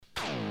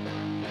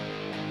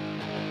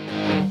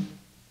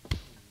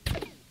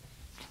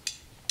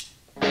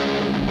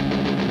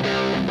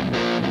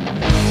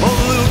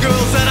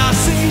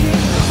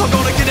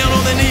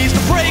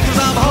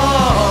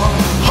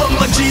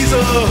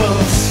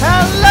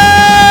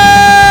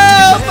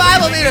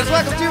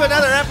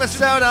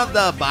episode of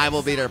the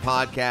Bible Beater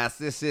podcast.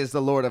 This is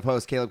the Lord of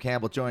Hosts, Caleb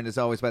Campbell, joined as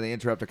always by the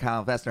interrupter,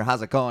 Kyle Festner.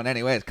 How's it going?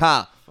 Anyways,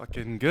 Kyle.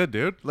 Fucking good,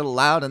 dude. A little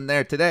loud in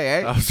there today,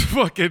 eh? I was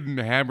fucking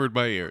hammered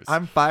my ears.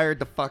 I'm fired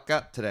the fuck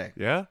up today.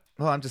 Yeah?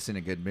 Well, I'm just in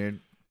a good mood.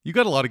 You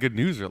got a lot of good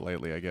news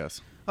lately, I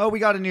guess. Oh, we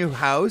got a new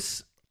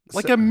house.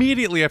 Like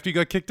immediately after you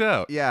got kicked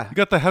out. Yeah. You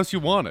got the house you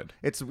wanted.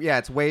 It's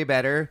way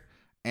better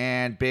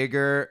and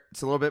bigger.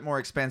 It's a little bit more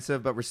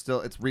expensive, but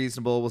it's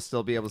reasonable. We'll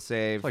still be able to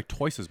save. Like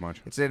twice as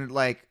much. It's in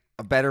like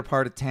a better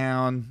part of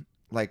town,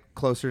 like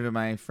closer to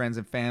my friends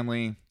and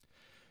family.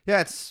 Yeah,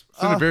 It's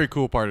in a very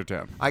cool part of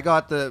town.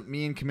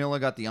 Me and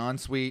Camilla got the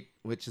ensuite,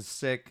 which is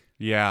sick.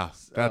 Yeah,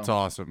 that's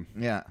awesome.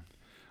 Yeah.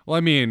 Well, I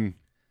mean,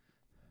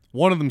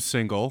 one of them's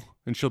single,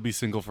 and she'll be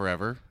single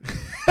forever.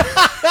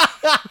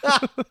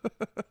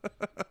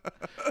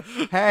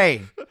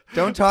 Hey,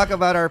 don't talk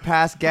about our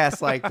past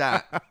guests like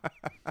that.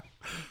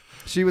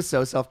 She was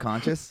so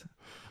self-conscious.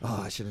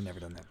 Oh, I should have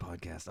never done that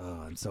podcast.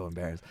 Oh, I'm so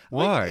embarrassed.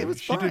 Why? Like, it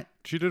was she fine.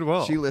 She did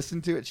well. She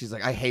listened to it. She's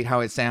like, I hate how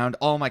it sounds.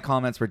 All my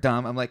comments were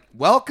dumb. I'm like,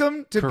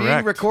 welcome to being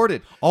Correct.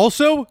 recorded.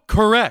 Also,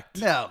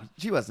 correct. No,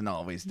 she wasn't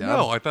always dumb.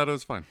 No, I thought it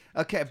was fine.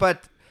 Okay,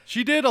 but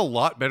She did a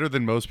lot better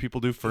than most people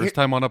do first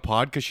time on a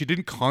pod because she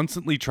didn't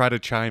constantly try to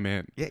chime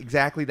in. yeah,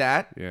 exactly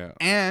that. Yeah.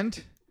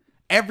 And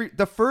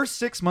the first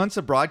 6 months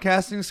of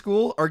broadcasting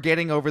school are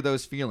getting over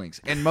those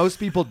feelings, and most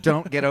people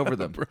don't get over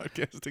them.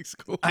 Broadcasting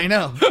school. I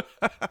know.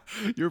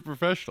 You're a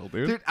professional,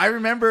 dude. Dude, I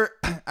remember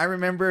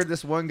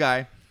this one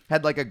guy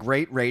had like a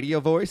great radio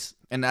voice,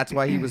 and that's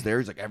why he was there.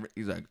 He's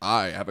like,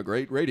 I have a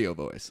great radio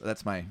voice.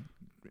 That's my.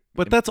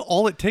 But that's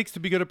all it takes to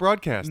be good at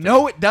broadcasting.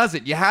 No, it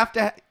doesn't. You have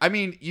to. I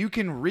mean, you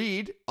can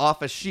read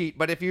off a sheet,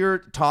 but if you're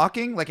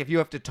talking, like if you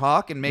have to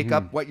talk and make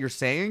up what you're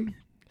saying,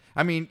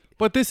 I mean.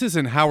 But this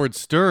isn't Howard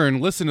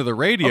Stern. Listen to the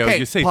radio. Okay,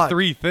 you say plug.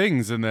 3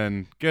 things and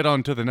then get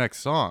on to the next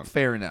song.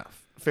 Fair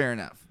enough.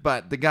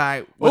 But the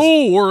guy was.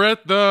 Oh, we're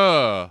at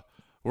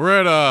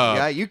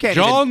You can't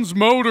John's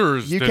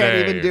Motors You today.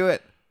 can't even do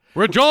it.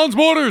 We're at John's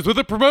Motors with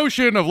a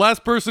promotion of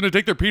last person to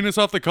take their penis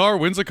off the car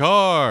wins a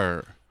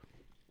car.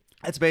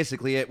 That's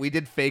basically it. We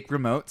did fake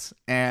remotes,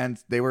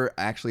 and they were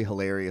actually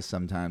hilarious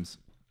sometimes.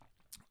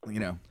 You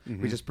know,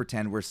 we just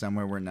pretend we're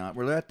somewhere we're not.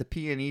 We're at the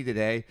P&E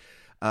today.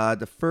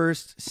 The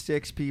first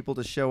 6 people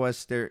to show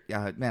us their...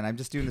 man, I'm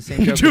just doing the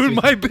same You're joke. doing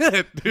my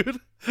bit, dude.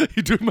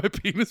 You're doing my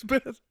penis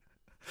bit.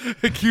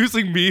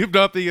 Accusing me of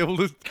not being able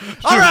to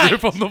All right.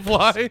 rip on the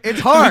fly. It's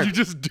hard. And you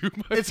just do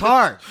my It's bit.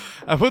 hard.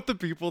 I put the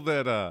people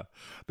that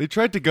they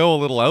tried to go a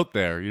little out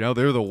there. You know,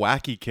 they're the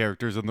wacky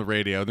characters on the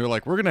radio. They're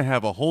like, we're gonna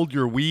have a hold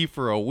your Wii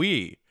for a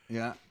Wii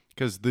Yeah.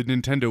 because the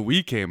Nintendo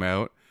Wii came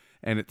out,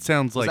 and it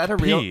sounds like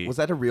Was pee.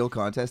 that a real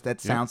contest?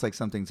 That sounds like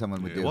something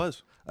someone would do. It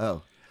was.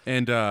 Oh.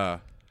 And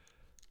out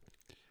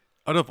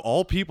of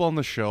all people on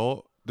the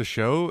show,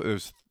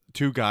 there's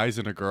 2 guys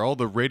and a girl.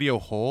 The radio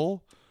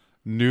whole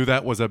knew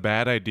that was a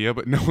bad idea,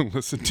 but no one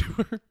listened to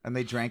her. And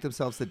they drank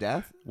themselves to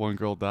death? One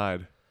girl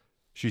died.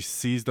 She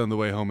seized on the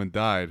way home and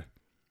died.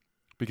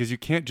 Because you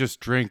can't just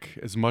drink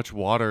as much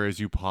water as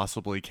you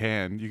possibly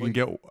can. You can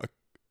get,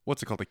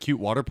 what's it called, acute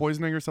water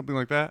poisoning or something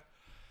like that?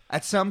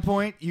 At some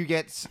point, you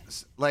get,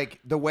 like,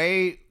 the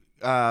way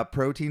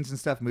proteins and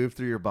stuff move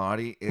through your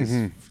body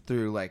is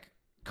through, like,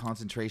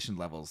 concentration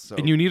levels. So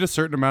And you need a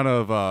certain amount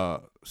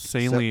of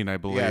saline, I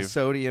believe. Yeah,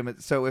 sodium.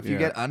 So if you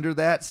get under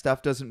that,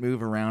 stuff doesn't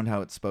move around how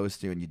it's supposed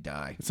to, and you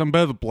die. Something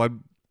about the blood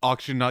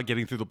oxygen not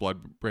getting through the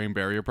blood-brain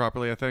barrier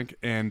properly, I think.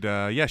 And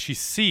she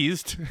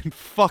seized and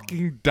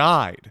fucking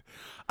died.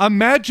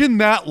 Imagine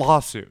that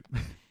lawsuit.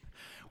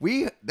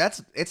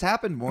 It's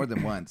happened more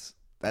than once.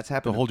 That's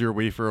happened. To hold your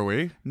Wii for a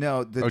Wii?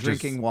 No,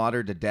 drinking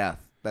water to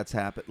death. That's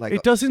happened. Like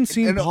It doesn't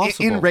seem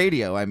possible. in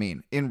radio. I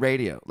mean, in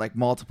radio, like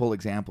multiple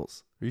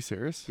examples. Are you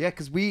serious? Yeah,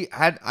 because we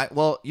had.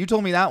 You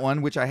told me that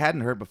one, which I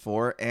hadn't heard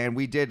before, and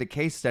we did a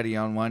case study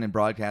on one in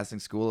broadcasting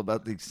school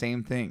about the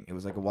same thing. It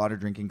was like a water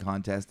drinking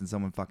contest, and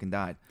someone fucking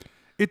died.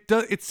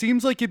 It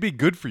seems like it'd be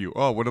good for you.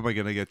 Oh, what am I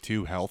gonna get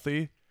too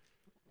healthy?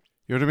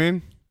 You know what I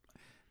mean?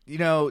 You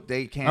know,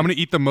 they can't. I'm gonna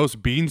eat the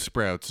most bean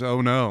sprouts.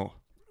 Oh no.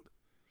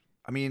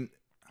 I mean,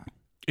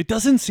 it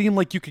doesn't seem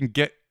like you can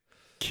get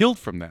killed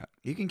from that.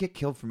 You can get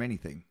killed from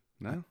anything.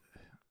 No,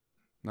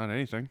 not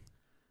anything.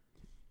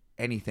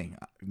 Anything.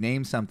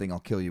 Name something, I'll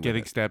kill you Getting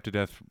with it. stabbed to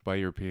death by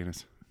your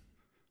penis.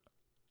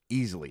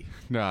 Easily.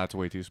 No, it's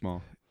way too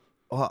small.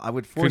 Well, I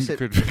would force it.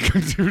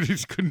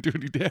 Couldn't do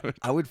any damage.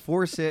 I would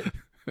force it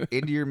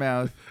into your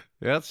mouth.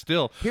 Yeah,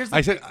 still. Here's the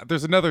I said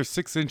there's another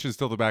 6 inches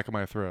till the back of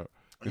my throat.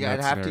 Yeah,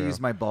 I'd have to use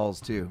my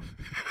balls too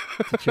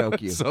to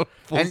choke you. So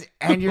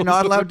and you're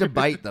not allowed to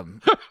bite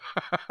them.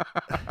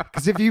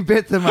 Because if you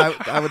bit them,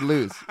 I would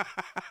lose.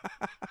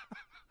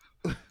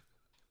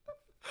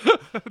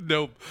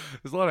 No,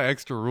 there's a lot of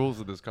extra rules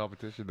in this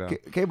competition now.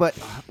 Okay, but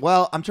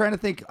I'm trying to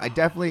think.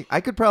 I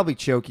could probably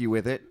choke you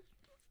with it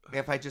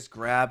if I just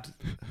grabbed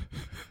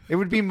It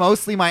would be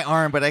mostly my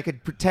arm, but I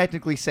could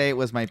technically say it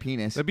was my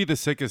penis. That'd be the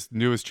sickest,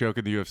 newest choke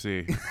in the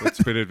UFC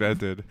that's been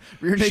invented.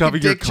 Rear naked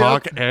Shoving your dick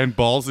choke? cock and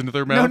balls into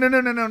their mouth. No,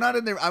 not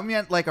in there. I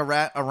meant like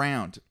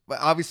around, but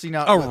obviously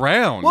not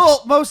Around?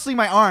 Well, mostly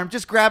my arm,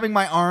 just grabbing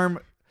my arm,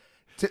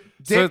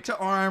 dick to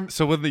arm.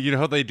 So when you know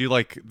how they do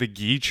like the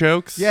gi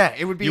chokes? Yeah,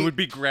 it would be. You would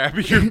be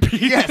grabbing your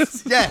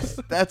penis. Yes,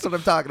 that's what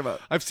I'm talking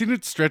about. I've seen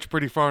it stretch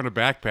pretty far in a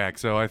backpack,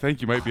 so I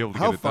think you might be able to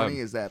How get it done. funny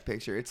is that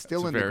picture? It's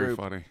still It's in the very group.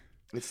 funny.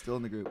 It's still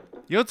in the group.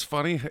 You know what's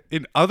funny?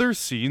 In other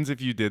scenes, if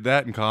you did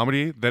that in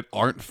comedy that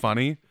aren't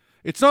funny,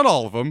 it's not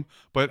all of them,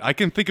 but I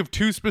can think of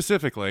two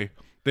specifically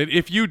that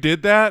if you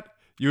did that,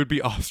 you would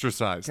be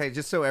ostracized. Okay,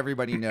 just so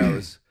everybody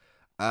knows,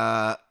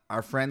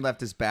 our friend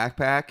left his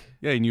backpack.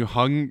 Yeah, and you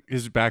hung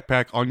his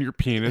backpack on your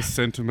penis,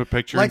 sent him a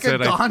picture, Like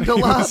and a said,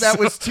 gondola that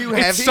was too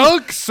heavy. It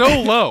sunk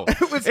so low.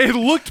 It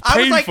looked painful.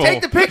 I was like,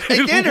 take the picture.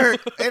 It did hurt.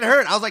 It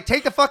hurt. I was like,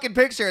 take the fucking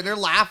picture. And they're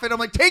laughing. I'm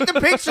like, take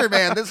the picture,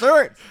 man. This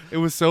hurts. It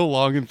was so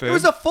long and thin. It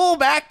was a full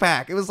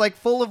backpack. It was like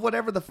full of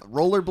whatever the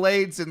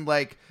rollerblades and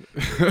like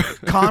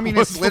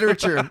communist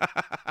literature.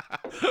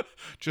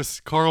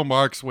 Just Karl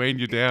Marx weighing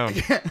you down.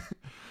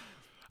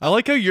 I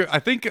like how I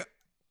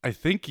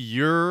think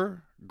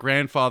you're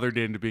grandfathered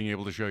into being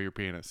able to show your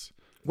penis.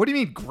 What do you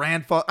mean,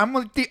 grandfather? I'm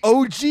like the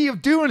OG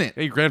of doing it.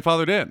 Hey,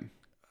 grandfathered in.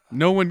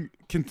 No one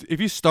can. If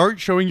you start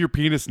showing your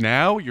penis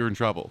now, you're in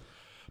trouble.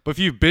 But if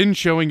you've been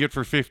showing it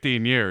for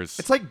 15 years,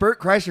 It's like Bert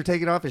Kreischer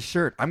taking off his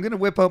shirt. I'm gonna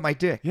whip out my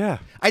dick. yeah.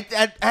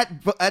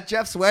 At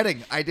Jeff's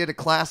wedding, I did a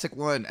classic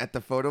one at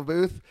the photo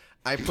booth.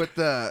 I put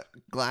the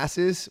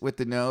glasses with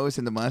the nose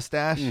and the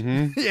mustache.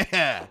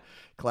 Yeah,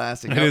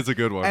 classic. That is a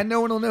good one. And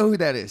no one will know who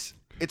that is.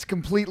 It's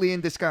completely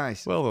in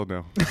disguise. Well,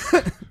 they'll know.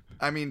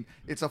 I mean,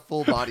 it's a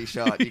full body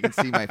shot. You can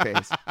see my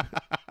face.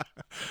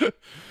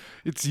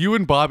 It's you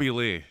and Bobby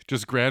Lee,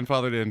 just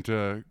grandfathered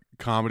into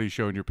comedy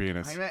showing your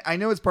penis. I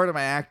know it's part of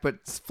my act,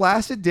 but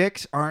flaccid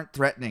dicks aren't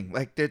threatening.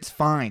 Like, it's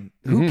fine.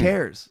 Who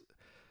cares?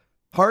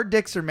 Hard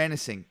dicks are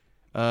menacing.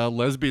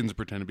 Lesbians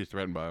pretend to be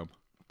threatened by them.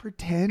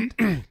 Pretend?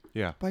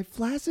 Yeah, By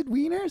flaccid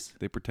wieners?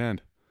 they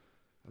pretend.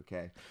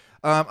 Okay.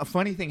 A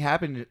funny thing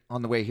happened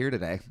on the way here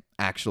today,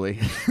 actually.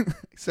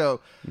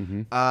 So,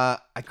 I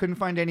couldn't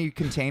find any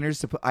containers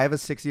to put. I have a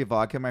 60 of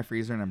vodka in my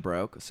freezer and I'm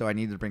broke, so I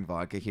needed to bring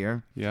vodka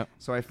here. Yeah.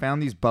 So I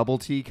found these bubble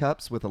tea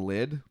cups with a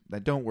lid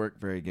that don't work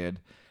very good,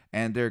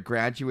 and they're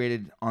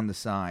graduated on the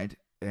side,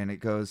 and it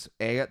goes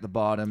A at the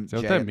bottom, Is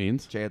that J what that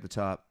means? J at the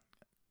top.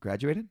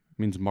 Graduated?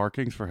 Means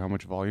markings for how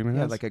much volume it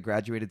Yeah, has. like a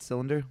graduated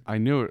cylinder. I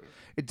knew it.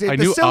 I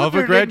knew of a Didn't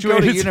go to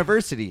graduated-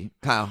 university,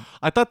 Kyle.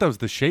 I thought that was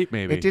the shape.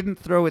 Maybe It didn't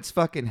throw its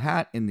fucking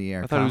hat in the air.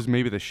 I thought Kyle. it was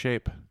maybe the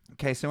shape.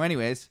 Okay, so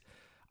anyways,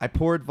 I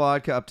poured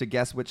vodka up to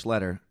guess which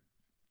letter.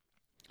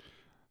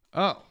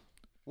 Oh,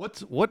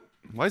 what?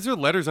 Why is there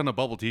letters on a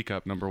bubble tea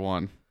cup? Number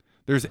one,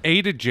 there's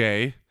A to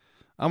J.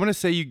 I'm gonna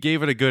say you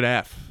gave it a good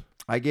F.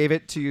 I gave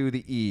it to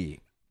the E,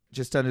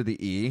 just under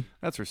the E,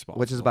 That's responsible.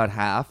 which is about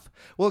half.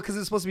 Well, because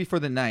it's supposed to be for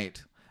the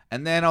night.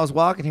 And then I was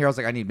walking here. I was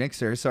like, I need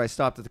mixers. So I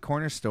stopped at the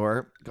corner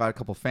store, got a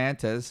couple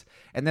Fantas.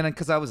 And then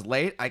because I was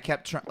late, I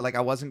kept trying, like, I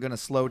wasn't going to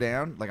slow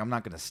down. Like, I'm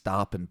not going to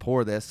stop and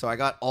pour this. So I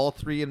got all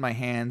three in my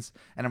hands.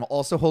 And I'm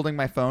also holding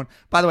my phone.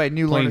 By the way,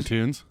 new Playing Lorna,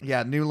 tunes.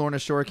 yeah, new Lorna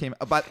Shore came.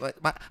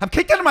 I'm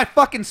kicked out of my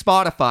fucking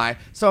Spotify.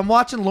 So I'm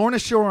watching Lorna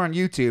Shore on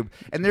YouTube.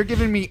 And they're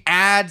giving me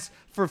ads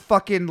for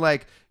fucking,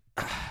 like,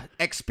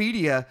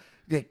 Expedia.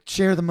 Like,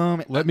 share the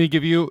moment. Let me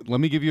give you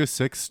a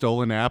 6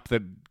 stolen app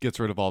that gets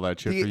rid of all that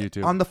shit for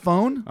YouTube. On the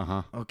phone?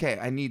 Uh-huh. Okay,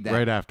 I need that.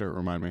 Right after,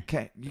 remind me.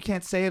 Okay, you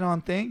can't say it on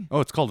thing?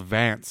 Oh, it's called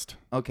Vanced.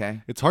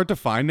 Okay. It's hard to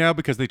find now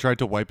because they tried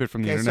to wipe it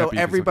from the Okay, internet. so but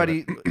you can still get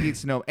everybody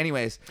needs to know.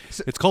 Anyways,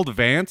 so, it. It's called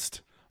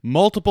Vanced.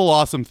 Multiple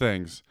awesome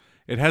things.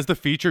 It has the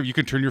feature you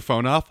can turn your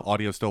phone off.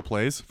 Audio still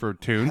plays for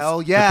tunes. hell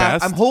The yeah.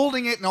 best. I'm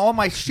holding it and all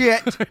my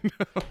shit.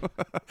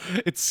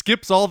 It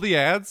skips all the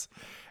ads,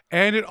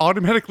 and it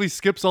automatically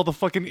skips all the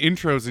fucking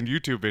intros in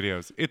YouTube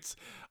videos. It's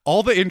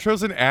all the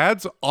intros and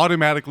ads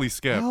automatically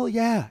skip. Hell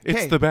yeah. It's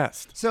Okay. the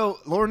best. So,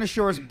 Lorna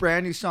Shore's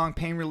brand new song,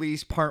 Pain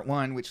Release, Part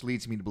 1, which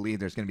leads me to believe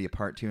there's going to be a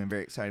Part 2. I'm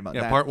very excited about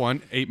Yeah, that. part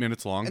 1, 8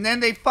 minutes long. And then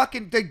they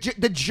fucking the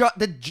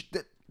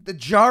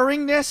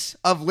jarringness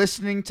of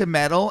listening to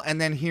metal and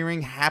then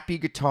hearing happy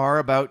guitar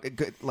about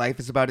life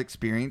is about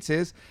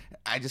experiences.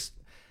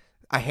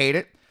 I hate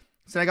it.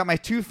 So I got my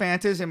 2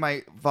 Fantas and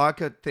my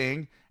vodka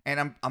thing,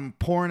 and I'm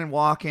pouring and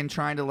walking,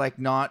 trying to like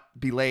not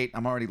be late.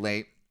 I'm already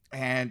late,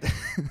 and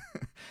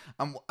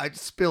I'm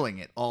spilling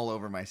it all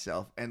over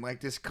myself. And like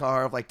this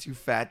car of like 2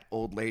 fat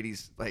old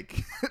ladies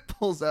like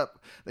pulls up.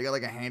 They got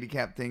like a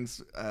handicap thing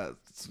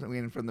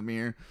swinging from the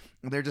mirror.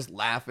 And they're just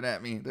laughing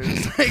at me. They're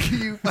just like,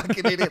 you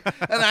fucking idiot.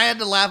 And I had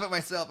to laugh at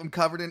myself. I'm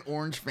covered in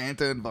orange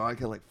Fanta and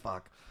vodka. Like,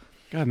 fuck.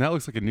 God, and that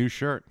looks like a new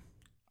shirt.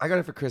 I got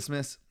it for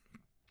Christmas.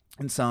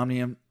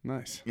 Insomnium.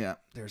 Nice. Yeah,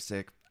 they're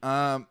sick.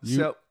 Oh,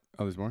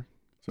 there's more?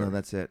 No,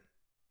 that's it.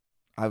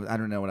 I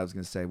don't know what I was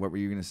going to say. What were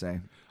you going to say?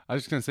 I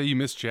was just going to say you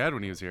missed Chad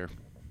when he was here.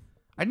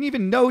 I didn't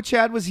even know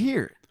Chad was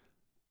here.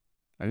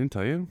 I didn't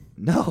tell you?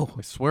 No.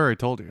 I swear I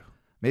told you.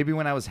 Maybe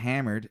when I was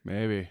hammered.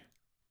 Maybe.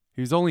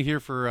 He was only here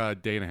for a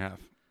day and a half.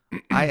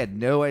 I had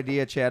no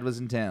idea Chad was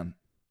in town.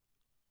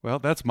 Well,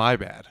 that's my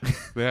bad.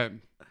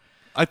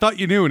 I thought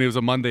you knew, and it was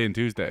a Monday and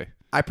Tuesday.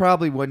 I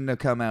probably wouldn't have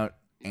come out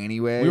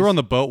anyway. We were on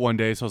the boat one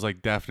day, so I was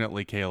like,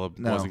 definitely Caleb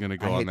wasn't going to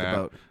go I on hate the that.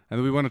 boat. And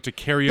then we went up to The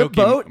karaoke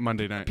boat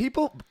Monday night.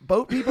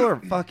 Boat people are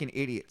fucking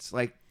idiots.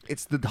 Like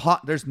it's the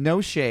hot. There's no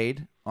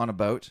shade on a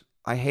boat.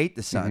 I hate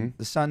the sun. Mm-hmm.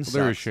 The sun sucks.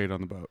 There is shade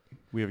on the boat.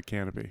 We have a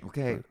canopy.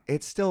 Okay,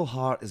 it's still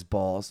hot as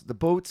balls. The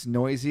boat's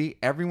noisy.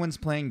 Everyone's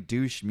playing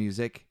douche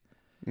music,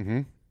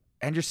 Mm-hmm.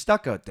 and you're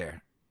stuck out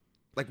there.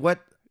 Like what?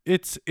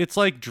 It's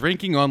like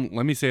drinking on.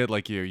 Let me say it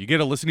like you. You get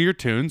to listen to your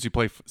tunes. You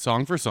play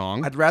song for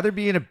song. I'd rather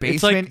be in a It's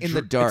basement like in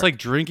the dark. It's like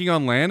drinking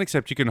on land,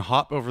 except you can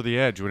hop over the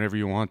edge whenever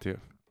you want to.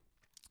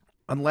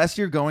 Unless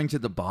you're going to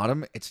the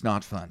bottom, it's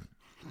not fun.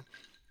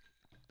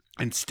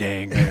 And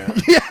staying there.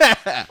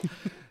 Yeah.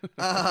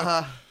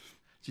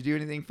 Did you do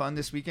anything fun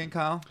this weekend,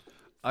 Kyle?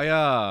 I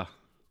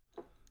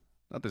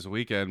not this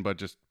weekend, but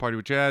just party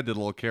with Chad, did a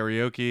little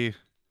karaoke.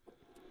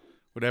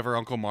 Whatever,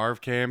 Uncle Marv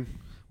came.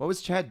 What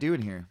was Chad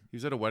doing here? He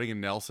was at a wedding in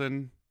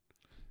Nelson.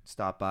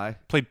 Stop by.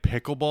 Played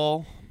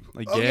pickleball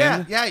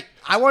again. Oh yeah.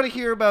 I want to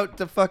hear about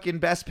the fucking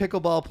best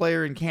pickleball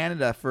player in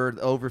Canada for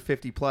the over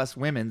 50 plus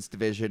women's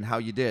division. How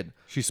you did?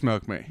 She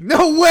smoked me.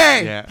 No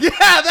way. Yeah.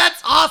 Yeah,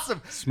 that's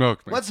awesome.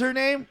 Smoked me. What's her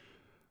name?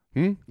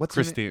 What's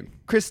her name? Christine.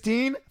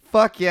 Christine?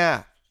 Fuck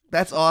yeah.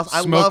 That's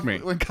awesome. Smoke I love me.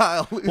 when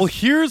Kyle loses. Well,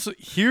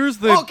 here's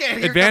the Okay,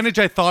 here advantage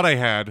I thought I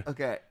had,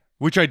 Okay.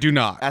 which I do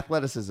not.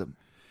 Athleticism.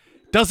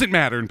 Doesn't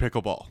matter in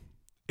pickleball.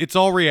 It's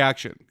all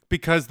reaction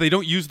because they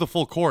don't use the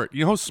full court.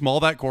 You know how small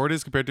that court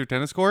is compared to a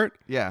tennis court?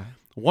 Yeah.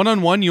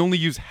 One-on-one, you only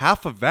use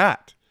half of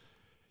that.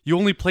 You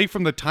only play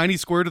from the tiny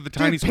square to the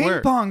tiny Dude,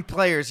 square. ping pong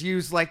players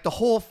use like the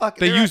whole fucking.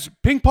 They use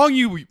ping pong.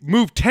 You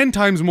move 10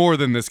 times more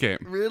than this game.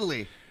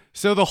 Really?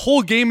 So the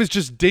whole game is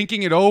just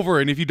dinking it over,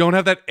 and if you don't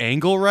have that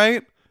angle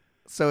right,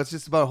 So it's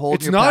just about holding.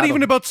 it's your not paddle.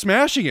 even about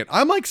smashing it.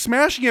 I'm like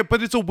smashing it,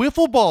 but it's a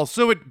wiffle ball,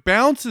 so it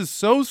bounces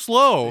so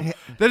slow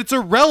that it's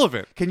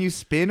irrelevant. Can you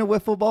spin a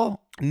wiffle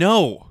ball?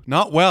 No,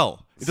 not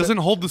well. It doesn't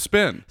hold the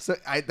spin. So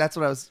that's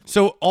what I was.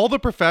 So all the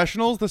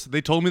professionals,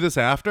 they told me this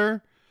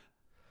after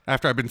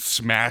I've been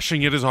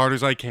smashing it as hard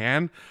as I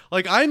can.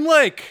 Like I'm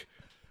like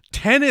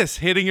tennis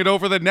hitting it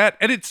over the net,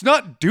 and it's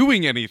not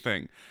doing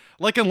anything.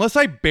 Like unless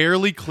I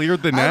barely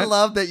cleared the net. I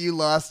love that you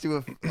lost to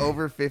a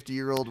over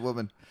 50-year-old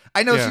woman.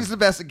 I know Yeah. she's the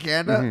best in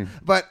Canada,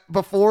 but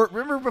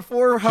remember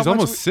before how She's much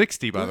almost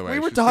 60, by the way. we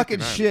were She's talking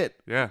 59. shit.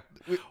 Yeah.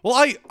 Well,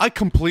 I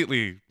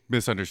completely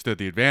misunderstood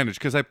the advantage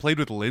because I played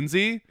with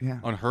Lindsay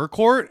on her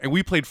court, and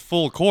we played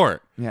full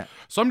court. Yeah.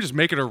 So I'm just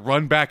making her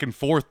run back and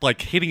forth,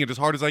 like hitting it as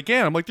hard as I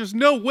can. I'm like, there's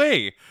no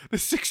way the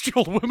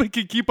 6-year-old woman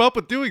can keep up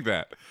with doing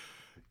that.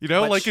 You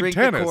know, But like in shrink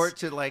the tennis. court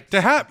to like.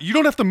 You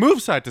don't have to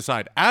move side to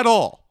side at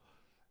all.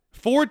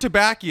 Forward to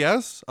back,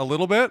 yes, a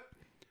little bit,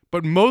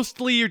 but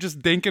mostly you're just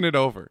dinking it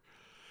over.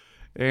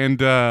 And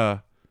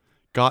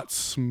got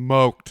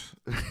smoked.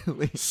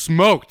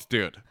 Smoked,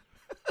 dude.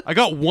 I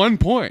got 1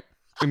 point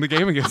in the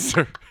game against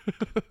her.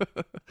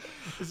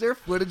 Is there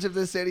footage of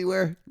this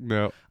anywhere?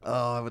 No.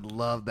 Oh, I would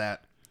love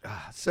that.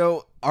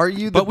 So, are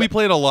you? But we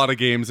played a lot of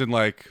games, and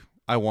like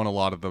I won a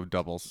lot of the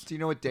doubles. Do you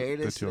know what day it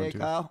is two on today, two.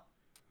 Kyle?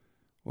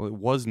 Well, it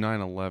was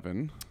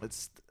 9/11.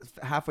 It's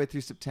halfway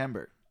through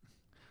September.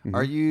 Mm-hmm.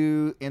 Are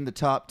you in the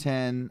top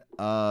 10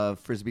 of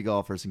frisbee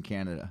golfers in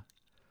Canada?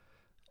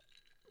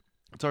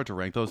 It's hard to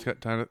rank those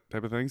type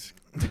of things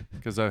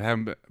because I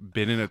haven't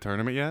been in a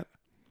tournament yet.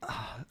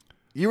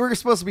 You were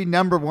supposed to be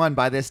number 1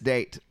 by this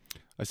date.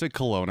 I said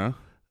Kelowna,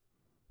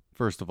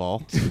 first of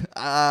all,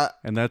 Uh,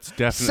 and that's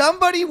definitely.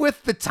 somebody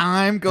with the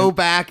time go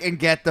back and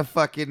get the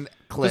fucking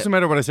clip. Doesn't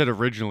matter what I said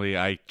originally.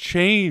 I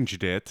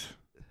changed it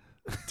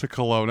to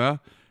Kelowna,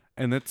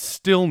 and that's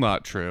still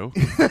not true.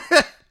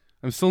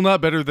 I'm still not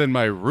better than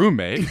my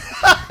roommate.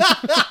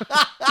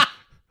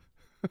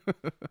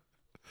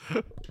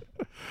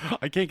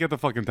 I can't get the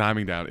fucking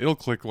timing down. It'll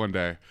click one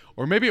day.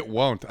 Or maybe it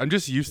won't. I'm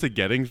just used to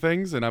getting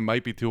things, and I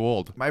might be too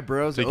old. My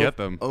bro's to get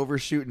them.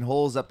 overshooting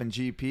holes up in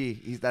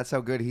GP. That's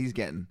how good he's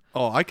getting.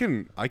 Oh, I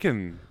can I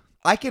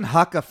can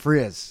huck a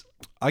frizz.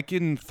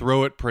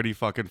 throw it pretty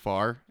fucking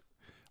far,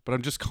 but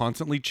I'm just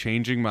constantly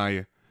changing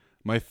my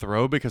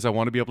throw because I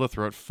want to be able to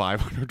throw it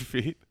 500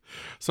 feet.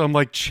 So I'm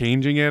like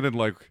changing it and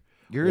like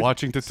You're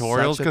watching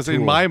tutorials such a because in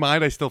tool. my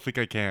mind I still think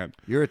I can.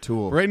 You're a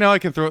tool. Right now I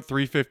can throw it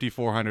 350,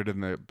 400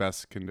 in the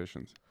best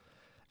conditions.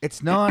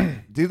 It's not.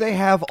 Do they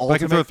have ultimate? I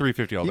can throw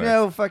 350 all You day.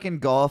 know, fucking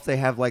golf. They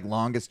have like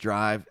longest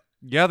drive.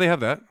 Yeah, they have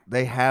that.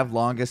 They have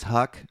longest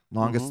huck,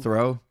 longest Mm-hmm.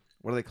 throw.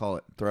 What do they call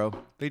it? Throw.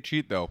 They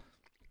cheat though.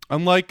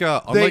 Unlike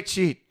They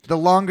cheat. The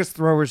longest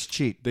throwers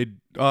cheat. they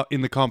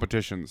in the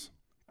competitions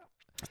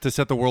to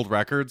set the world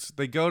records,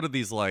 they go to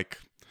these like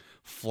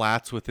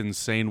flats with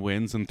insane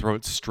winds and throw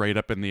it straight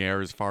up in the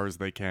air as far as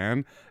they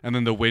can, and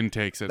then the wind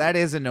takes it. That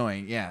is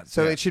annoying. Yeah.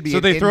 So it should be. So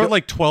an they throw indo- it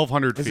like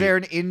 1,200 feet. Is there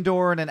an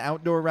indoor and an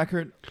outdoor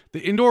record? The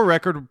indoor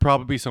record would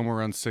probably be somewhere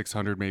around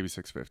 600, maybe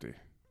 650.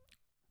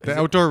 The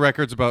outdoor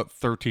record's about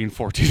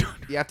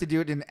 1,400. You have to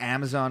do it in an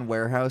Amazon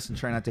warehouse and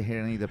try not to hit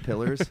any of the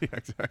pillars. Yeah,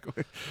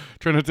 exactly.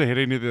 Try not to hit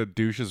any of the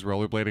douches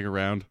rollerblading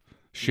around,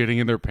 shitting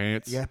in their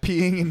pants. Yeah,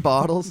 peeing in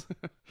bottles.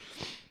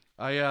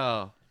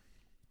 I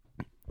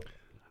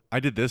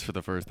did this for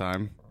the first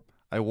time.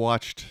 I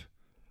watched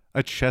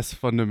a chess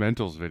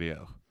fundamentals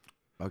video.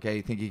 Okay,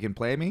 you think you can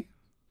play me?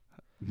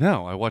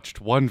 No, I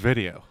watched one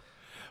video.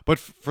 But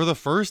for the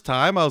first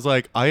time, I was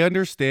like, I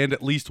understand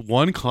at least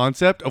one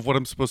concept of what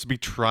I'm supposed to be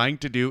trying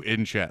to do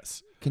in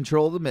chess.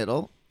 Control the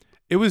middle.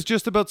 It was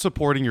just about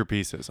supporting your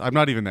pieces. I'm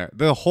not even there.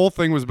 The whole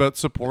thing was about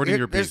supporting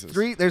your There's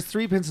pieces. There's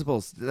three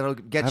principles that'll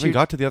get I haven't you.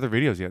 got to the other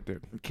videos yet,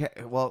 dude.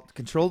 Well,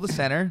 control the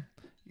center.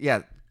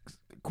 Yeah,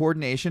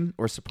 coordination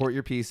or support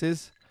your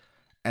pieces,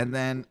 and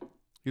then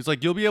He's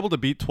like, you'll be able to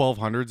beat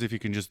 1200s if you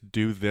can just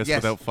do this Yes.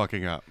 without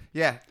fucking up.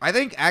 yeah, I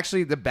think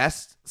actually the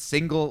best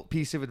single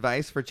piece of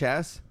advice for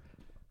chess: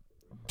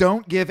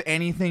 don't give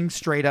anything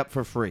straight up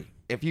for free.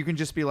 If you can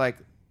just be like,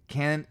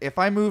 if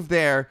I move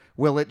there,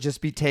 will it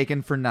just be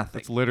taken for nothing?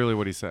 That's literally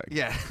what he's saying.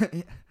 Yeah,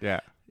 Yeah.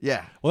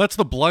 yeah. Well, that's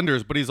the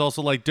blunders, but he's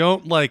also like,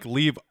 don't like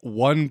leave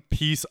one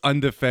piece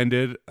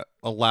undefended,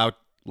 allowing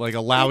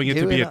it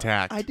to be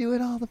attacked. I do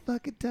it all the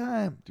fucking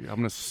time. Dude, I'm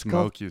gonna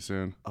smoke you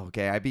soon.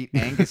 Okay, I beat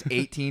Angus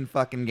 18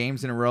 fucking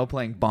games in a row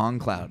playing Bong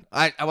Cloud.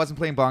 I wasn't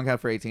playing Bong Cloud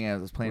for 18 hours.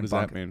 I was playing What does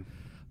Bong that mean?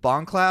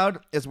 Bong Cloud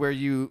is where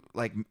you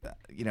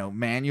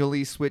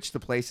manually switch the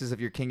places of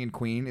your king and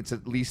queen. It's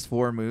at least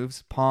 4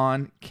 moves: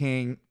 pawn,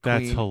 king,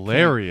 That's queen,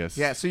 hilarious.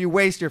 king. Yeah, so you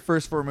waste your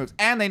first 4 moves,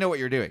 and they know what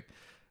you're doing.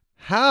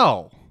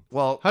 How?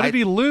 Well, How did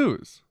he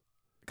lose?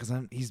 Because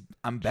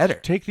I'm better.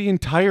 Take the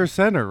entire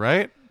center,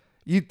 right?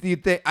 You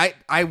think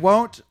I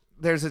won't?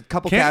 There's a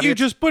couple. Can't you caveats.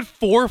 just put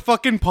 4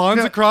 fucking pawns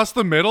No. across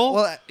the middle?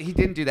 Well, he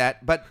didn't do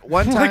that, but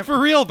one time, Like, for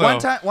real, though.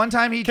 One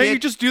time he Can't did. you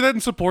just do that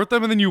and support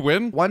them and then you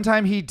win? One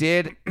time he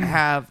did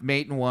have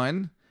mate in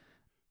one,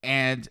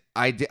 and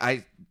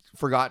I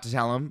forgot to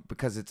tell him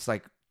because it's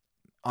like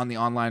on the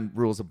online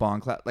rules of Bong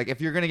Cloud. Like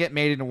if you're gonna get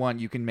mate into one,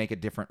 you can make a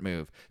different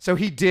move. So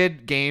he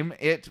did game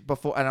it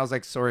before, and I was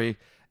like, sorry,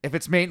 if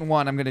it's mate in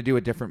one, I'm gonna do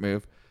a different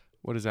move.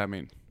 What does that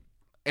mean?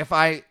 If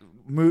I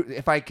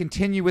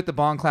continue with the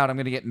Bong Cloud, I'm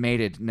gonna get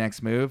mated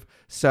next move.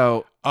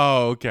 So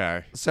Oh,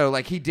 okay.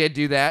 like he did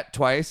do that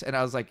twice, and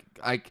I was like,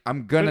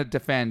 I'm gonna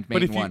defend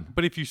mate in one.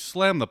 But if you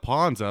slam the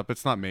pawns up,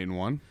 it's not mate in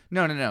one.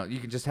 No, you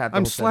can just have. The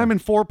I'm whole center. slamming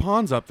 4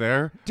 pawns up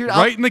there, Dude,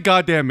 right in the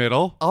goddamn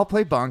middle. I'll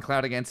play Bong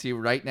Cloud against you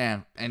right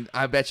now, and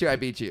I bet you I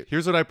beat you.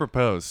 Here's what I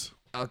propose.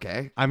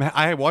 Okay.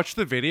 I watched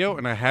the video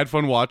and I had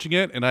fun watching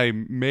it, and I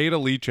made a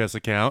Lead Chess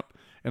account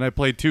and I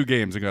played 2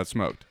 games and got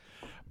smoked.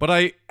 But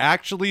I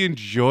actually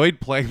enjoyed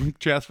playing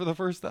chess for the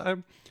first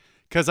time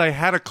because I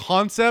had a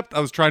concept I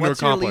was trying What's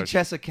to your accomplish. Lead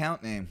Chess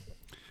account name?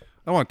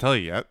 I won't tell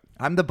you yet.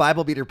 I'm the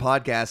Bible Beater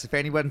Podcast. If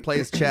anyone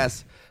plays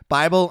chess,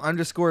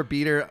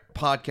 Bible_Beater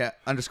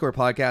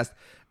podcast,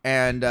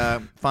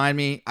 and find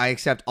me. I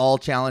accept all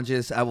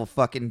challenges. I will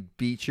fucking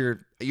beat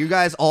you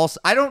guys all.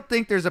 I don't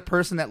think there's a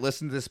person that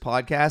listened to this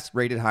podcast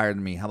rated higher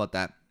than me. How about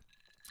that?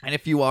 And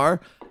if you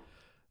are,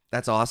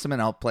 that's awesome,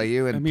 and I'll play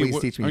you. And please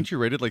teach me. Aren't you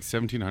rated like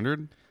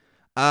 1,700?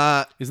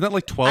 Uh, Isn't that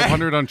like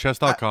 1,200 on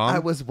chess.com? I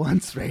was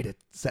once rated.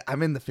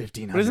 I'm in the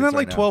 1500s. But isn't that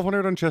like right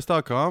 1,200 on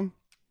chess.com?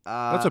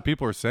 now. That's what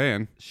people are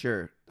saying.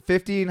 Sure.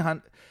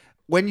 1,500.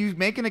 When you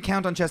make an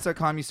account on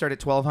chess.com, you start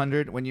at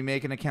 1,200. When you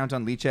make an account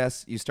on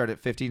Lichess, you start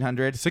at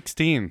 1,500.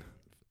 16.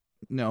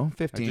 No, I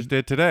 15. just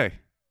did today.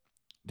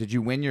 Did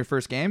you win your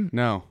first game?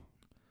 No,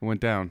 it went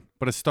down.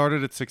 But it started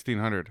at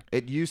 1,600.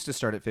 It used to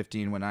start at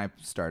 15 when I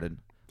started.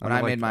 When I'm I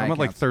at made like, my I'm at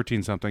like accounts.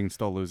 13 something,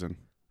 still losing.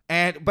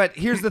 But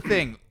here's the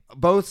thing.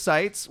 Both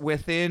sites,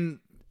 within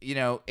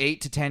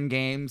 8 to 10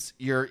 games,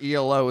 your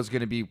ELO is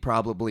going to be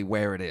probably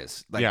where it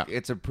is. Like, Yeah.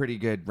 it's a pretty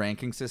good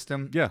ranking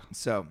system. Yeah.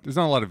 So, There's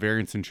not a lot of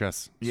variance in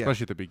chess, Yeah.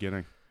 especially at the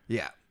beginning.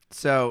 yeah.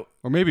 So,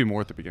 Or maybe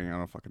more at the beginning. I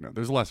don't fucking know.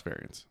 There's less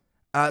variance.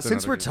 since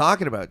another we're game.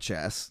 talking about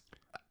chess,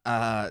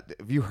 have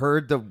you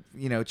heard the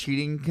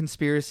cheating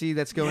conspiracy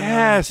that's going on? in the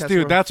Yes, chess dude.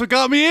 world? That's what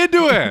got me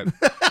into it.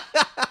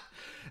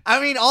 I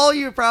mean, all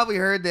you have probably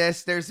heard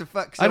this. There's a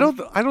fuck. I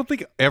don't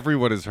think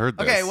everyone has heard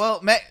this. Okay,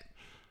 well,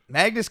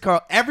 Magnus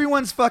Carl.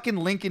 Everyone's fucking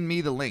linking me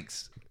the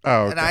links.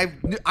 Oh, okay.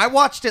 And I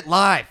watched it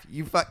live.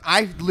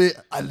 I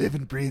live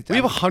and breathe. We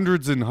have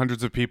hundreds and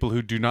hundreds of people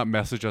who do not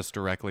message us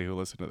directly who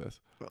listen to this.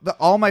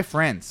 All my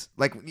friends,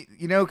 like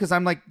because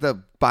I'm like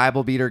the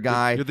Bible beater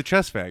guy. You're the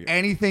chess faggot.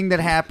 Anything that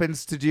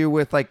happens to do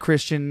with like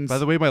Christians. By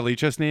the way, my Lead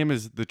Chess name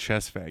is the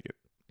chess faggot.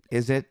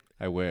 Is it?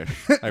 I wish.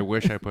 I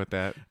wish I put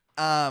that.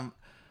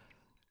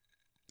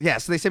 Yeah.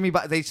 So they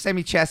send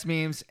me chess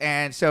memes,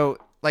 and so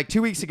like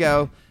 2 weeks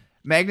ago,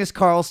 Magnus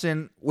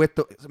Carlsen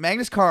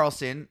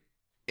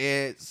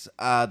is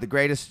the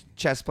greatest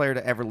chess player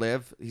to ever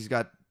live. He's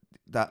got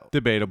that.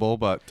 Debatable,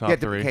 but top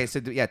 3. Okay, so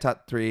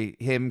top 3: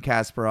 him,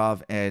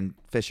 Kasparov, and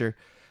Fischer.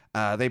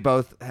 They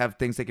both have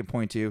things they can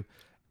point to.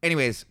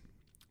 Anyways,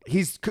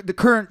 he's the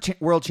current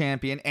world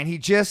champion, and he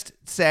just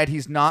said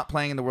he's not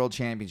playing in the world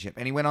championship.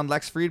 And he went on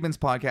Lex Friedman's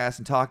podcast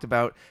and talked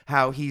about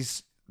how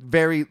he's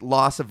very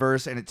loss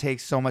averse, and it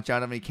takes so much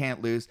out of him. He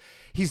can't lose.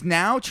 He's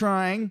now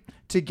trying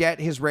to get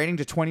his rating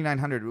to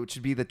 2,900, which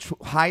would be the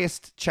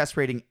highest chess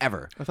rating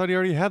ever. I thought he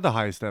already had the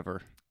highest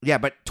ever. Yeah,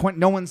 but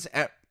no one's.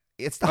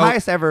 It's the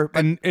highest ever, but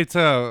and it's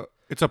a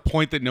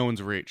point that no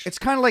one's reached. it's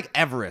kind of like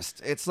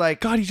Everest. It's like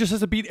God, he just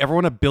has to beat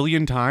everyone 1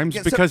 billion times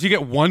because you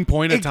get 1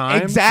 point a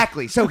time.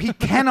 Exactly. So he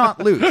cannot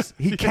lose.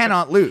 He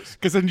cannot lose.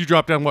 Because then you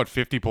drop down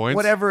 50 points.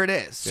 Whatever it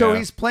is. So Yeah.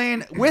 he's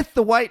playing with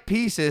the white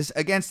pieces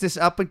against this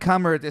up and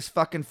comer, this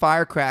fucking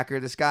firecracker,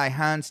 this guy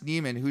Hans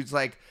Niemann, who's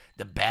like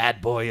the bad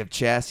boy of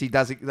chess. He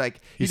doesn't like.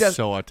 He's he does,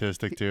 so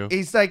autistic too.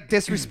 He's like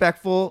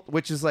disrespectful,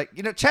 which is like,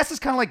 chess is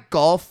kind of like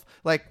golf.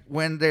 Like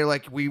when they're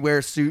like, we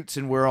wear suits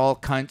and we're all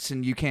cunts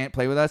and you can't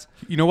play with us.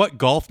 You know what?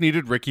 Golf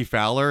needed Ricky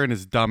Fowler and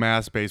his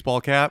dumbass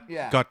baseball cap.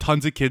 Yeah. Got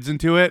tons of kids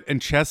into it, and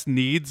chess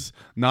needs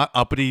not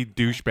uppity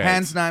douchebags.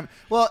 Hands nine.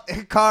 Well,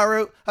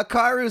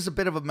 Hikaru's a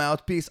bit of a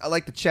mouthpiece. I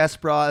like the chess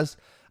bras.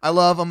 I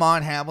love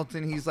Amon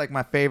Hamilton. He's like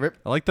my favorite.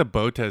 I like the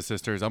Botez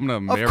sisters. I'm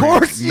gonna Of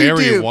course you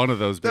marry do. one of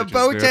those The bitches.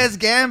 Botez dude.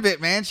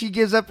 Gambit, man. She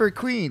gives up her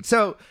queen.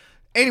 So,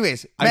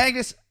 anyways,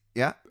 Magnus.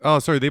 Yeah, Oh,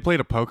 sorry. They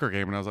played a poker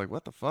game, and I was like,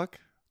 "What the fuck?"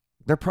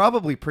 they're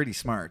probably pretty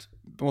smart.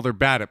 Well, they're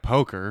bad at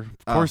poker.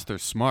 Of course, they're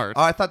smart,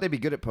 Oh, I thought they'd be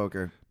good at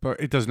poker. but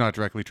it does not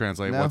directly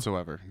translate No?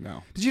 whatsoever.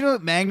 No, Did you know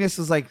that Magnus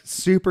is like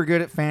super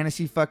good at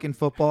fantasy fucking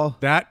football?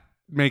 that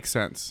makes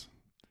sense.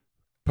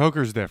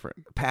 Poker's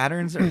different.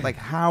 Patterns are like,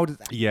 how does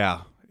that?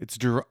 Yeah,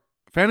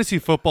 fantasy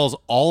football's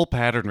all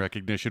pattern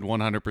recognition,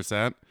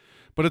 100%.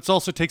 But it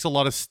also takes a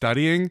lot of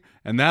studying,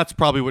 and that's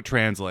probably what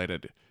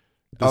translated.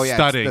 Oh, yeah, it's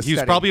studying. the He was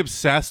studying. probably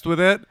obsessed with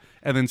it,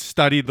 and then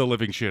studied the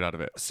living shit out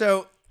of it.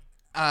 So,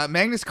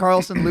 Magnus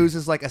Carlsen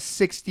loses like a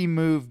 60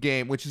 move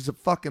game, which is a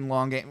fucking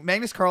long game.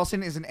 Magnus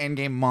Carlsen is an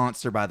endgame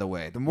monster, by the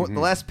way. The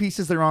less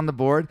pieces that are on the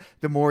board,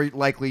 the more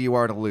likely you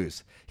are to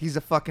lose. He's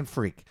a fucking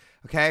freak.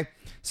 Okay,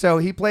 so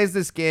he plays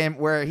this game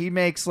where he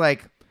makes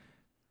like,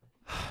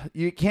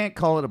 you can't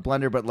call it a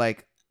blunder, but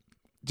like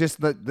just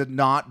the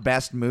not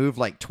best move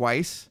like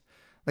twice.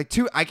 Like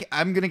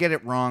I'm gonna get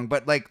it wrong,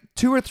 but like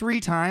 2 or 3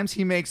 times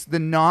he makes the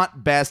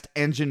not best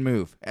engine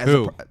move.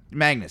 Who?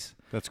 Magnus.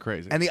 That's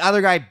crazy. And the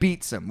other guy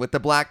beats him with the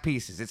black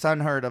pieces. It's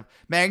unheard of.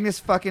 Magnus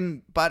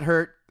fucking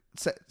butthurt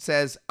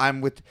says,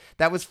 "I'm with."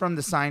 That was from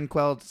the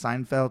Seinfeld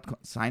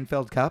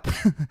Cup,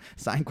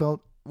 Seinfeld,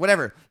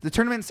 whatever. The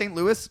tournament in St.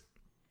 Louis.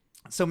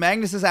 So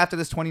Magnus is after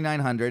this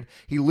 2,900.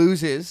 He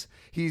loses.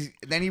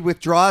 Then he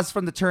withdraws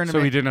from the tournament.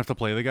 So he didn't have to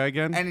play the guy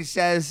again? And he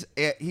says,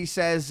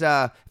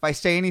 if I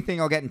say anything,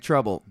 I'll get in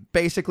trouble.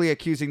 Basically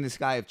accusing this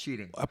guy of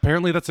cheating.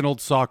 Apparently that's an old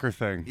soccer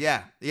thing.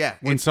 Yeah.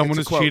 When someone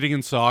is cheating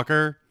in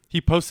soccer,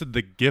 he posted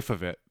the gif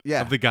of it.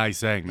 Yeah. Of the guy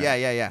saying that.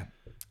 Yeah.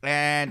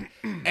 And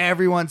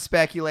everyone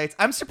speculates.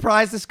 I'm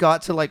surprised this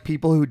got to like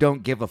people who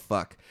don't give a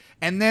fuck.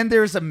 And then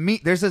there's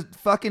a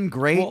fucking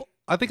great. Well,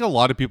 I think a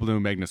lot of people know who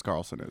Magnus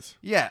Carlsen is.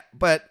 Yeah,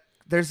 but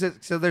there's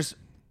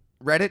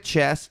Reddit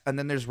chess, and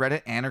then there's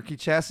Reddit anarchy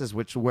chess,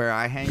 where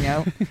I hang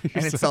out,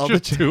 and it's all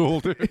Such a the tool,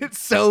 dude. It's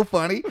so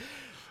funny.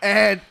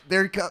 And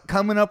they're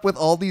coming up with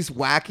all these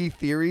wacky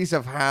theories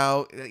of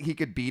how he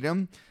could beat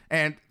him.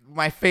 And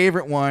my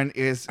favorite one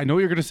is I know what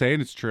you're going to say,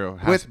 and it's true. It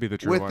has to be the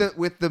true one.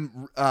 with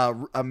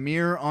a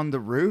mirror on the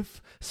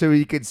roof so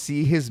he could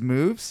see his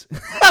moves.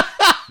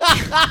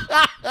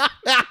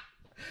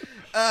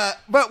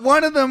 But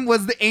one of them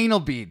was the anal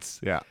beads.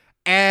 Yeah.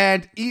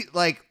 And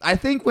I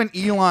think when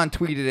Elon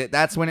tweeted it,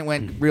 that's when it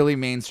went really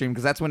mainstream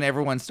because that's when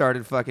everyone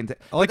started fucking.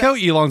 I like how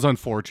Elon's on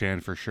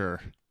 4chan for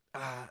sure.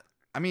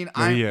 I mean,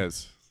 He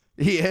is.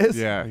 He is.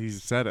 Yeah, he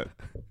said it.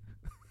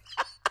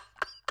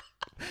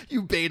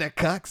 You beta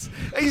cucks.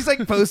 And he's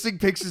like posting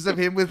pictures of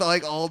him with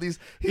like all these.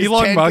 his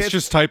Elon 10 Musk kids.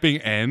 just typing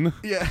N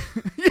Yeah.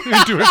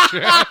 into a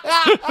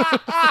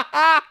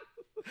chat.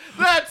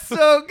 That's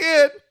so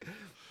good.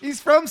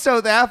 He's from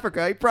South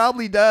Africa. He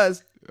probably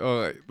does.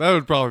 Oh, that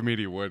would probably mean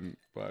he wouldn't,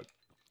 but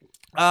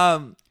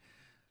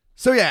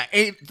So yeah,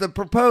 the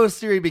proposed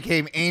theory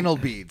became anal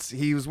beads.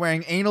 He was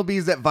wearing anal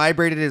beads that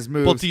vibrated his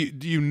moves. well, do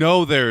you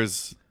know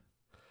there's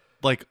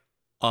like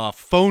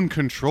phone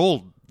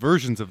controlled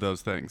versions of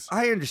those things?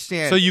 I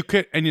understand. So you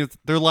could,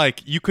 they're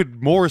like you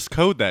could Morse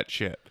code that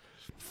shit.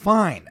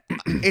 Fine.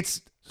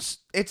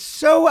 It's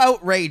so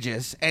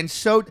outrageous and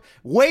so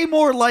way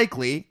more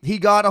likely he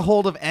got a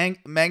hold of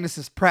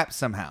Magnus's prep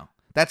somehow.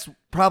 That's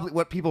probably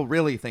what people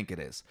really think it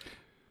is.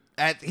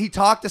 He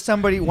talked to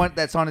somebody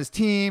that's on his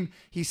team.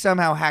 He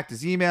somehow hacked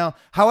his email.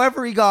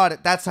 However he got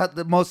it, that's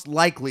the most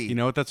likely. You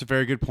know what? That's a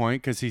very good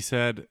point because he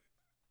said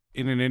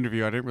in an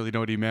interview, I didn't really know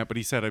what he meant, but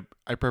he said,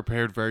 I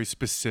prepared very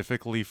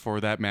specifically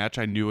for that match.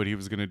 I knew what he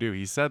was going to do.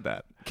 He said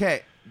that.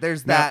 Okay,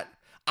 there's that.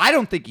 I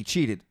don't think he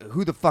cheated.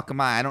 Who the fuck am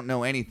I? I don't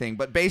know anything.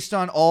 But based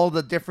on all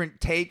the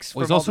different takes.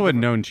 Well, he's from all also the a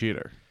different- known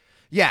cheater.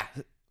 Yeah,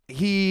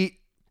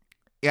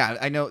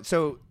 I know.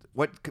 So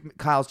what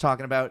Kyle's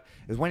talking about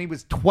is when he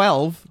was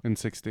 12 In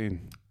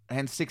 16.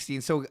 and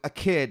 16. So a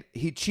kid,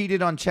 he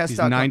cheated on He's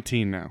chess.com.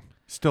 19 now.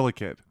 Still a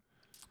kid.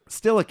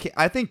 still a kid.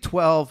 I think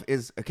 12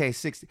 is okay.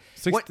 60.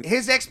 60. What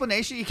his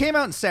explanation? He came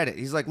out and said it.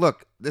 He's like,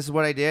 "Look, this is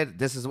what I did.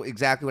 This is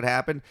exactly what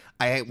happened.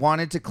 I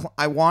wanted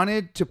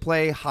to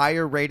play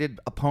higher rated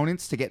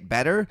opponents to get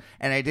better,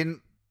 and I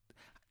didn't.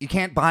 You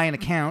can't buy an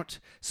account,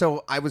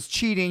 so I was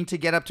cheating to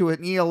get up to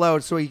an ELO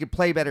so he could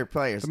play better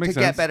players to makes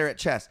get sense. better at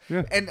chess.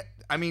 Yeah. And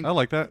I mean, I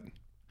like that.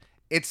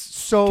 it's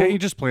so Can't you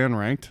just play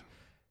unranked?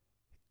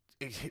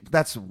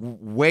 that's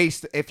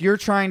waste. If you're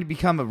trying to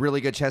become a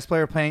really good chess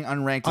player, playing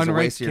unranked is a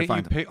waste of your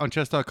Can't time. you on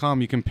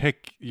chess.com, you can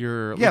pick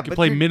your Yeah, you can but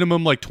play you're-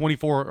 minimum like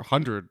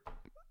 2400.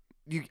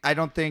 I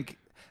don't think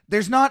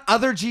there's not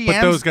other GMs.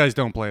 But those guys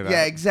don't play that.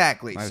 Yeah,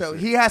 exactly. I So see.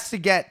 he has to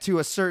get to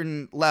a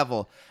certain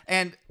level.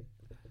 And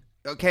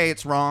okay,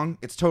 it's wrong.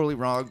 It's totally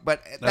wrong.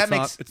 But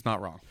It's not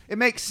wrong. it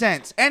makes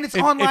sense. And it's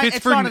If, online. if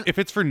it's not a, if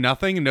it's for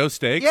nothing, no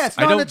stakes, yeah, it's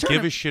I not in a don't give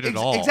tournament. a shit at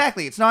all.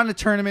 Exactly. It's not in a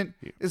tournament.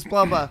 It's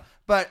blah blah.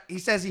 But he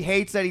says he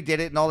hates that he did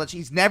it and all that.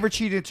 He's never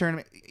cheated in a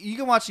tournament. You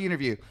can watch the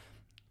interview.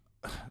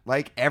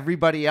 Like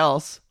everybody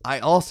else, I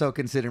also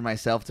consider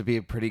myself to be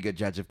a pretty good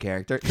judge of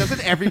character.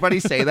 Doesn't everybody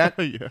say that?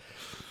 Yeah.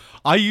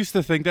 I used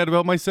to think that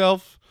about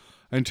myself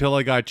until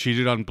I got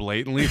cheated on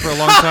blatantly for a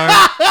long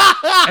time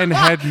and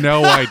had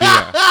no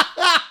idea.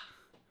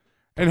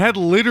 And had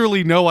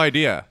literally no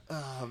idea.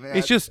 Oh man.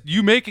 It's just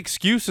you make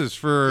excuses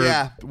for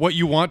Yeah. what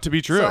you want to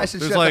be true. So I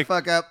should There's shut like, the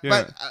fuck up. yeah.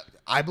 But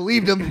I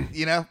believed him,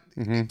 you know.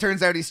 Mm-hmm. It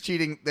turns out he's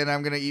cheating, then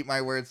I'm going to eat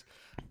my words.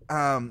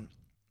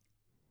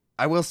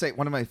 I will say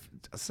one of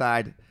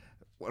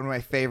my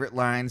favorite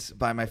lines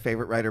by my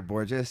favorite writer,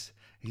 Borges.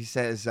 He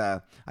says,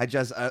 I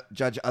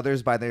judge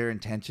others by their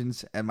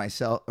intentions and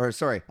myself, or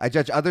sorry, I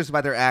judge others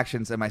by their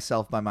actions and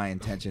myself by my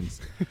intentions.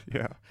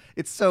 Yeah.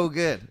 It's so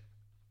good.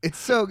 It's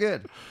so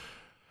good.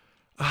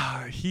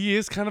 He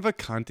is kind of a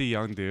cunty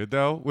young dude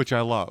though, which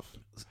I love.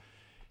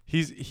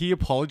 He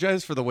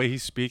apologized for the way he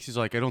speaks. He's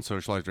like, I don't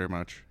socialize very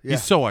much. Yeah.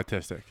 He's so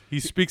autistic. He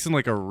speaks in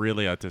like a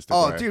really autistic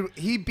way. Oh, dude,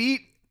 he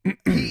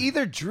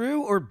either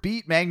drew or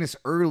beat Magnus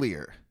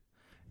earlier.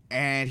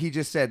 And he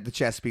just said the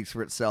chess speaks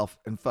for itself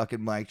and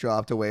fucking mic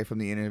dropped away from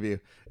the interview.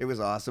 It was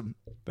awesome.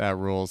 That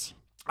rules.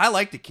 I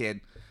like the kid.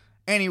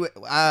 Anyway,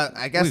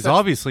 I guess He's that's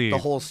obviously the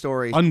whole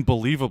story.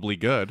 unbelievably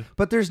good.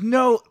 But there's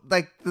no,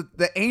 like,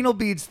 the anal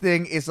beads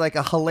thing is like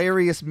a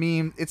hilarious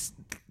meme. It's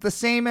the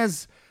same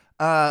as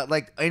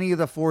like any of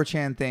the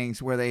 4chan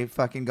things where they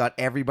fucking got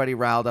everybody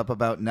riled up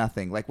about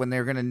nothing. Like when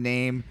they're going to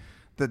name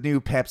the new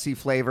Pepsi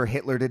flavor,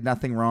 Hitler did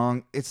nothing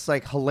wrong. It's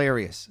like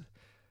hilarious.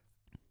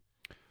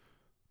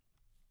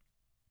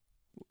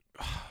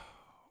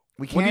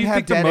 We What do can't you have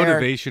think the dead air.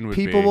 motivation would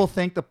People be? will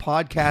think the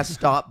podcast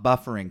stopped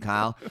buffering,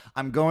 Kyle.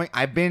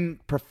 I've been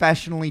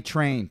professionally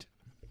trained.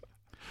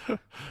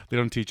 They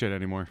don't teach it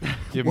anymore. You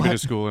haven't been to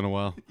school in a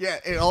while. Yeah,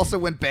 it also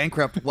went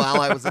bankrupt while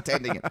I was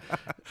attending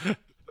it.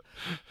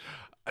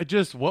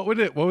 What would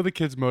the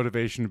kid's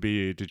motivation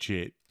be to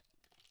cheat?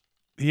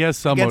 He has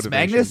some Against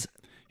motivation. Magnus?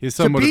 He has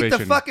some To motivation. beat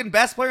the fucking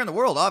best player in the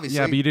world, obviously.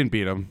 Yeah, but you didn't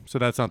beat him, so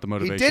that's not the he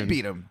motivation. did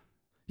beat him.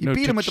 You No,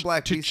 beat to him with the ch-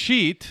 black To piece.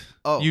 cheat,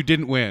 Oh. you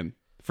didn't win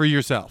for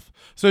yourself.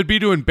 So it'd be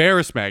to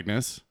embarrass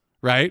Magnus,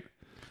 right?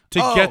 To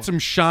Oh. get some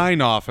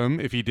shine off him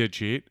if he did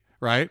cheat,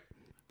 right?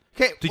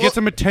 Okay, to get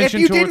some attention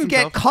if you towards didn't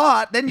himself. get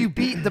caught, then you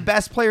beat the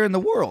best player in the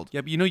world.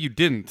 Yeah, but you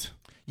didn't.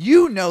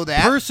 You know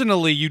that.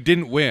 Personally, you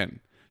didn't win.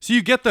 So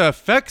you get the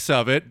effects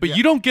of it, but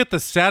you don't get the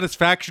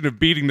satisfaction of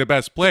beating the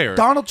best player.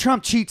 Donald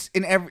Trump cheats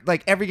in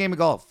every game of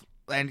golf,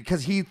 and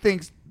because he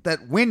thinks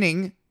that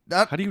winning.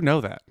 How do you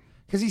know that?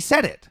 Because he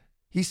said it.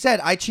 He said,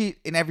 "I cheat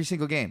in every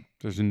single game."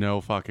 There's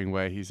no fucking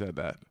way he said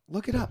that.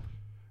 Look it up.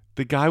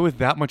 The guy with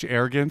that much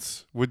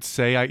arrogance would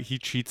say he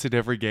cheats at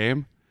every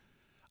game.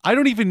 I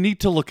don't even need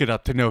to look it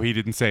up to know he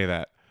didn't say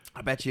that.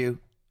 I bet you.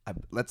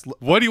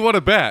 What do you want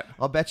to bet?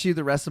 I'll bet you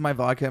the rest of my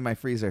vodka in my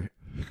freezer.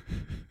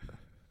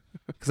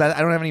 Because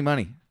I don't have any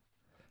money.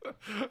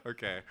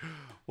 Okay.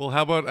 Well,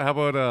 how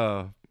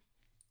about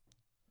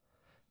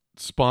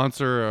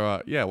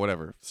sponsor? Yeah,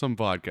 whatever. Some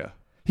vodka.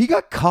 He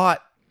got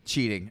caught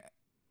cheating.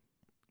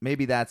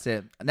 Maybe that's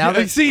it. Now Yeah,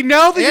 that see,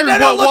 now that Yeah, you're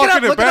no, look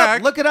walking it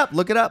back. Look it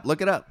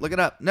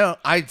up. No,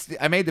 I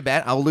made the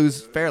bet. I'll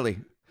lose fairly.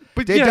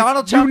 But Did yeah,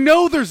 Donald Trump? You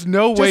know, there's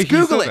no way. Just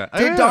Google he said it. that.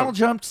 Did Donald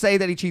Trump say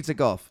that he cheats at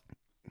golf?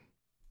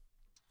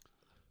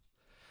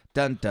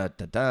 Dun da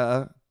da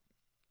da.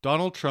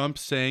 Donald Trump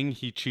saying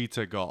he cheats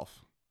at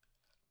golf.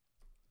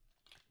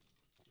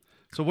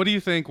 So, what do you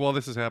think while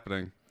this is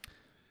happening?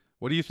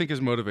 What do you think his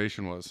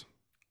motivation was?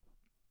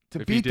 To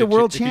If he beat did the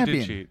world cheat- if he did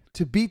champion. cheat.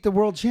 To beat the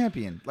world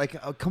champion. Like,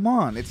 oh, come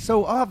on. It's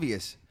so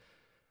obvious.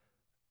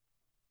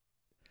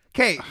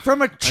 Okay,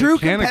 from a true I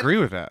can't agree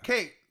with that.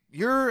 Okay,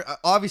 you're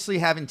obviously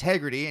have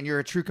integrity and you're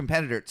a true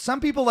competitor. Some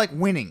people like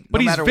winning But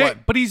no matter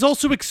what. But he's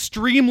also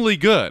extremely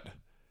good.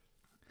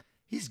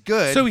 He's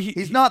good. So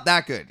he's not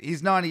that good.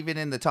 He's not even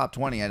in the top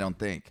 20, I don't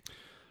think.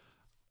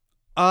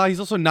 He's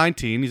also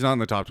 19. He's not in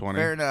the top 20.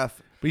 Fair enough.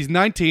 But he's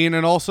 19,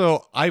 and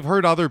also I've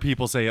heard other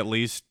people say at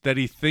least that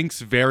he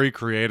thinks very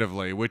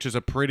creatively, which is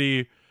a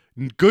pretty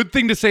good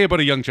thing to say about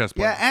a young chess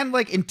player. Yeah, and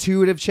like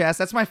intuitive chess.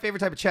 That's my favorite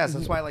type of chess.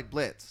 That's why I like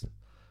Blitz.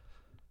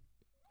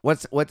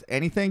 What's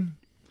anything?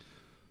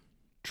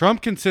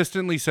 Trump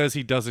consistently says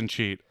he doesn't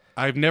cheat.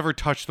 I've never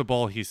touched the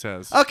ball, he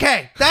says.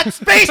 Okay, that's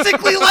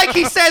basically like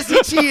he says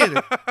he cheated.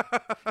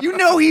 You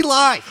know he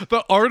lies.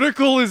 The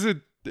article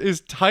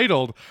is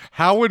titled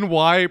 "How and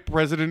Why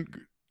President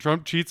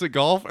Trump Cheats at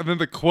Golf," and then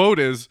the quote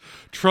is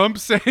Trump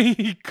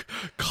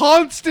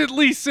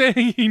constantly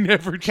saying he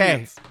never Okay,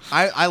 cheats.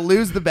 I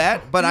lose the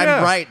bet, but Yeah.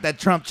 I'm right that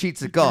Trump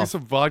cheats at Give me golf.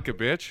 some vodka,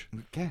 bitch.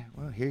 Okay,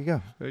 well, here you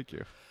go. Thank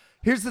you.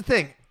 Here's the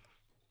thing.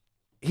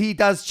 He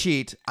does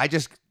cheat.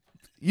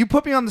 You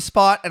put me on the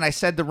spot, and I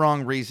said the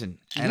wrong reason,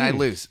 and I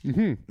lose.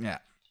 Mm-hmm. Yeah,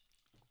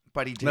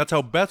 but he did. That's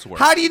how bets work.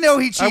 How do you know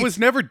he cheats? I was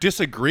never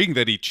disagreeing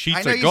that he cheats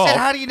I know at you golf. said,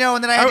 how do you know?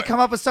 And then I had to come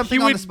up with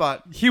something on the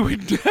spot. He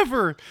would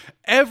never,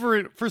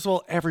 ever. First of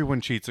all, everyone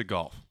cheats at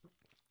golf.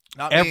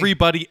 Not me.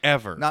 Everybody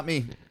ever. Not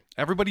me.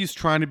 Everybody's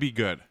trying to be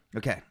good.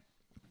 Okay.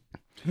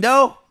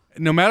 No.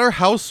 No matter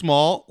how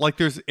small, like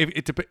there's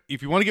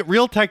if you want to get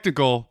real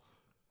technical,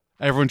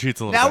 everyone cheats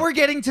a little Now bit. we're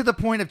getting to the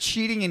point of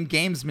cheating in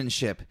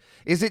gamesmanship.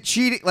 Is it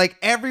cheating? Like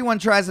everyone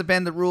tries to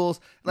bend the rules.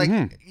 Like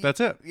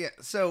That's it. Yeah.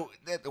 So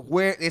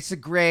where it's a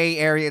gray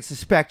area, it's a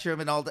spectrum,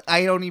 and all.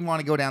 I don't even want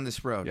to go down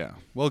this road. Yeah.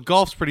 Well,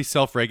 golf's pretty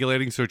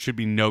self-regulating, so it should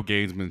be no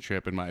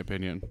gamesmanship, in my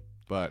opinion.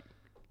 But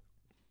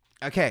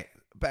Okay.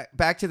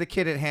 Back to the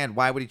kid at hand.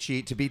 Why would he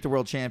cheat to beat the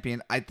world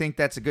champion? I think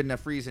that's a good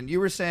enough reason.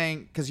 You were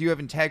saying because you have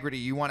integrity,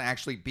 you want to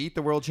actually beat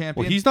the world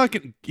champion. well, he's not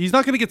going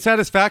to get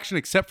satisfaction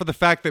except for the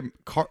fact that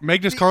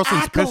Magnus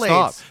Carlsen's pissed accolades.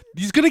 off.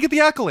 He's going to get the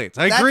accolades.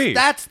 I agree.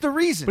 That's the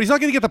reason. But he's not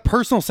going to get the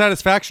personal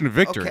satisfaction of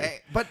victory. Okay,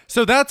 but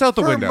so that's out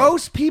the For window.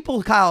 most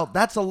people, Kyle,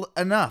 that's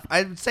enough.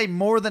 I would say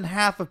more than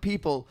half of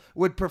people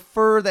would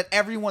prefer that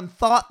everyone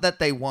thought that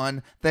they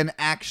won than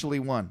actually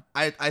won.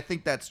 I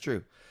think that's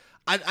true.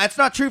 That's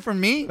not true for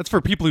me. That's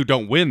for people who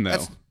don't win, though.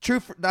 That's true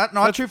for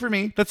not true for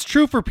me. That's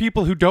true for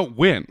people who don't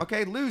win.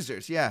 Okay,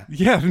 losers. Yeah,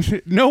 Yeah,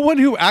 no one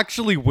who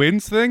actually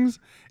wins things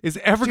is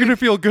ever going to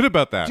feel good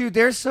about that. dude.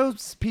 There's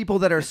people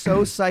that are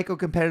so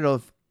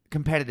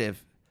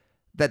competitive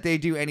that they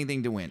do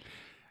anything to win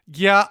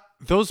Yeah,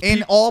 those in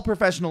people. all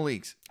professional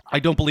leagues. I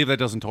don't believe that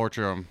doesn't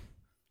torture them.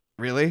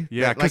 Really?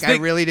 Yeah, 'cause like I they-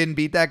 really didn't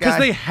beat that Because guy.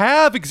 they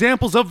have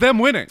examples of them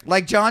winning.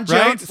 Like John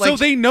Right? Jones. So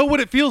they know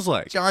what it feels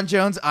like. John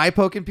Jones eye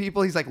poking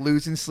people. He's like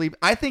losing sleep.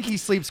 I think he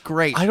sleeps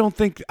great. I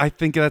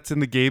think that's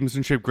in the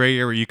gamesmanship gray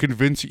area. You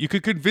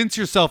could convince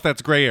yourself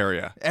that's gray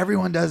area.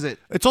 Everyone does it.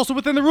 It's also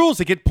within the rules.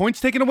 They get points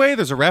taken away.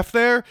 There's a ref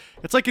there.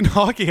 It's like in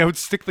hockey, I would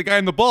stick the guy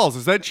in the balls.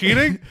 Is that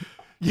cheating?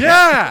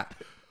 Yeah.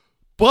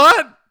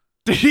 But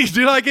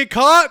did I get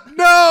caught?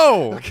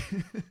 No.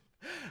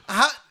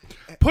 How,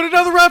 Put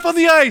another ref on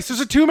the ice. There's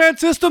a two-man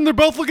system. They're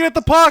both looking at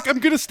the puck. I'm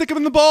going to stick him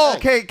in the ball.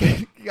 okay,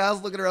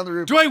 guys looking around the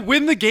room. Do I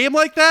win the game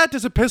like that?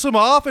 Does it piss him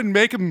off and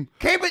make him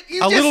Okay, but you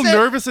a just little said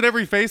nervous at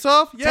every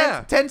face-off?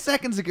 Yeah. 10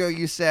 seconds ago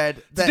you said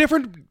It's that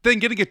different than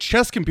getting a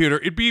chess computer.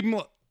 It'd be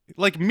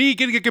like me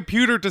getting a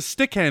computer to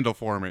stick handle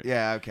for me.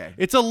 Yeah, okay.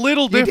 It's a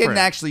little You different. didn't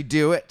actually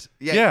do it.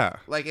 Yeah.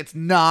 Like it's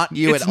not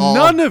you It's at all.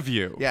 none of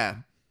you. Yeah.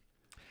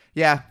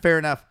 Yeah, fair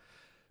enough.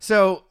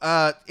 So,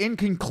 in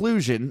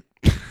conclusion,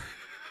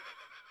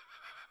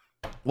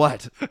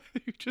 what?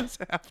 You just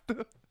have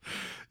to.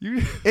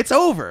 It's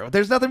over.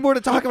 There's nothing more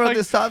to talk about Like,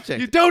 this subject.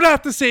 You don't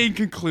have to say in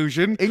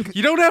conclusion.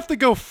 You don't have to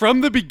go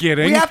from the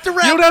beginning. We have to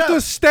wrap You don't it have to up.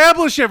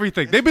 establish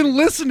everything. They've been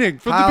listening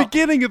from How- the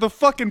beginning of the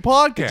fucking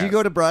podcast. Did you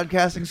go to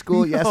broadcasting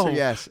school? Yes or No.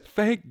 yes?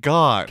 Thank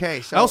God.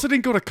 Okay, so- I also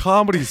didn't go to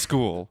comedy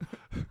school.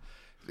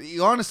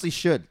 You honestly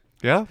should.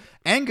 Yeah?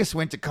 Angus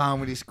went to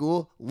comedy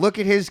school. Look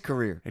at his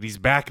career. And he's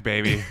back,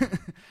 baby.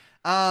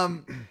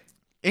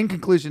 In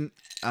conclusion,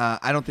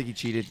 I don't think he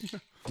cheated.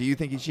 Do you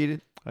think he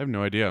cheated? I have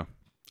no idea.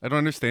 I don't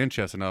understand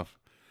chess enough.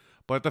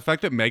 But the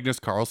fact that Magnus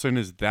Carlsen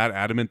is that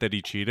adamant that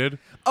he cheated,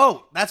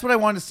 Oh, that's what I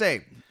wanted to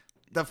say.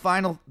 The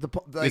final,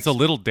 it's a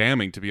little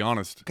damning, to be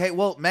honest. okay.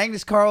 Well,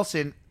 Magnus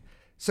Carlsen.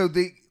 So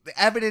the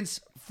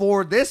evidence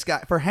for this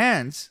guy, for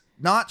Hans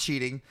not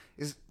cheating,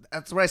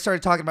 that's what I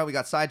started talking about. We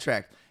got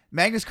sidetracked.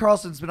 Magnus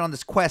Carlsen's been on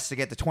this quest to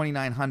get to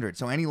 2,900.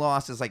 So any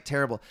loss is like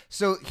terrible.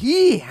 So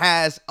he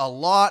has a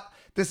lot.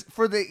 This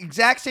for the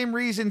exact same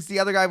reasons the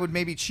other guy would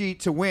maybe cheat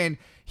to win.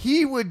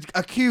 He would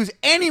accuse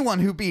anyone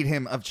who beat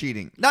him of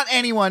cheating. Not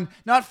anyone,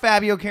 not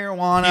Fabio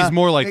Caruana. He's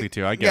more likely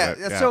to. I get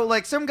it. Yeah. So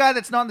like some guy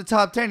that's not in the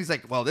top 10, he's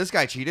like, well, this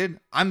guy cheated.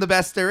 I'm the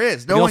best there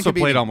is. No he one also can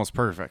beat played him. almost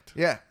perfect.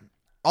 Yeah,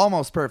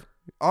 almost perfect.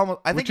 Almost.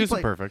 I think Which he isn't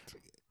played. perfect.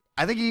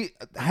 I think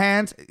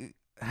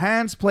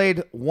Hans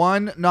played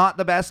one not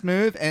the best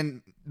move,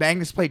 and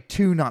Magnus played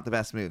two not the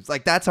best moves.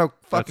 Like that's how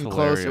fucking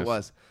close it hilarious.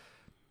 was.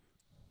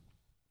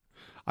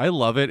 I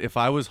love it. If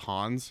I was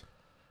Hans,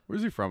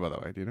 where's he from, by the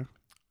way? Do you know?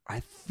 I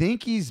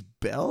think he's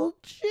Belgian.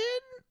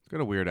 He's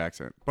got a weird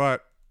accent,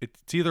 but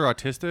it's either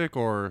autistic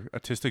or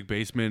autistic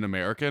basement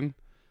American,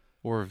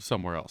 or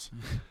somewhere else.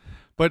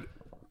 But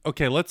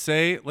okay, let's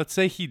say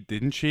he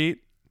didn't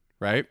cheat,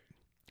 right?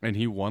 And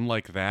he won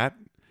like that,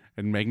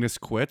 and Magnus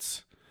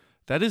quits.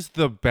 That is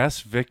the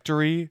best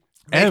victory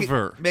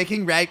ever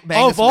Making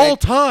of all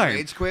time.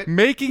 Rage quit.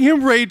 Making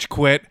him rage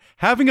quit,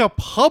 having a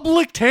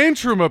public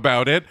tantrum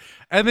about it,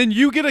 and then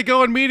you get to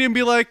go and meet him and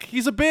be like,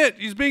 he's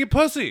being a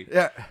pussy.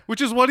 Yeah.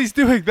 Which is what he's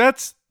doing.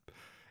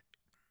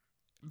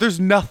 There's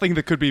nothing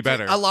that could be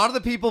better. A lot of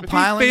the people If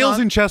piling he fails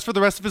on in chess for the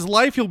rest of his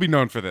life, he'll be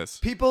known for this.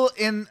 people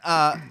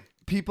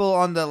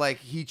on the like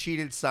he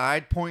cheated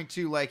side point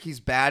to like he's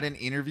bad in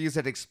interviews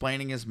at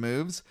explaining his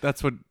moves.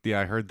 That's what.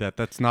 Yeah, I heard that.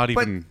 That's not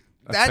But even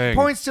a that thing.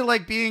 points to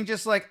like being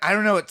just like I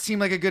don't know. It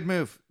seemed like a good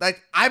move.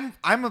 Like I'm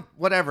a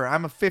whatever.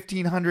 I'm a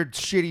 1500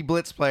 shitty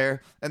blitz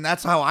player, and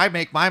that's how I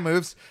make my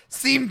moves.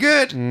 Seem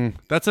good.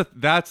 That's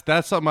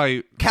something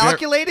I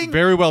Calculating?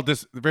 very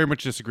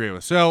much disagree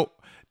with. So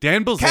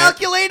Dan Bilzerian,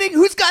 Calculating.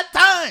 Who's got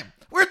time?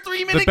 We're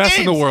 3-minute the best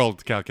games. in the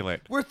world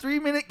calculate. We're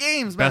 3-minute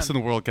games, man. Best in the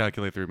world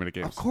calculate 3-minute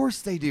games. Of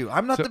course they do.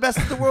 I'm not the best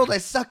in the world. I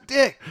suck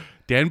dick.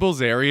 Dan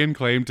Bilzerian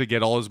claimed to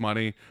get all his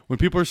money when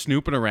people are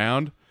snooping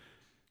around.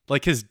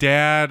 Like his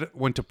dad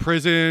went to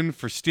prison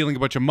for stealing a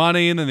bunch of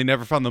money, and then they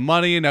never found the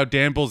money, and now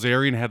Dan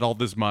Bilzerian had all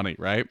this money,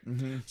 right?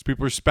 So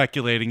people are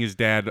speculating his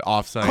dad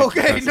offsite.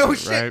 Okay, no precedent,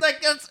 shit. right?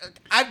 Like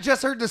I've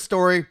just heard the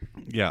story.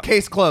 Yeah.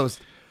 Case closed.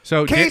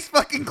 So Case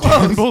fucking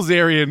Dan closed.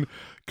 Bilzerian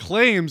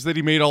claims that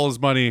he made all his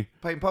money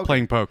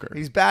Playing poker.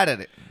 He's bad at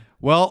it.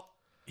 Well,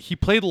 he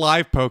played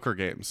live poker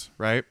games,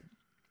 right?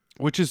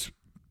 Which is,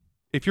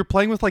 if you're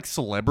playing with like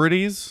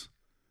celebrities,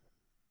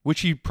 which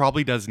he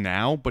probably does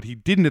now, but he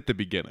didn't at the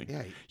beginning.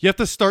 Yeah. You have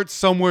to start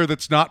somewhere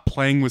that's not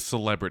playing with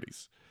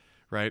celebrities,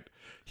 right?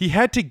 He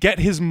had to get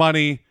his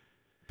money.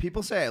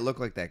 People say I look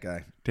like that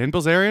guy. Dan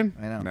Bilzerian?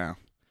 I know. No.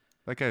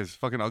 That guy's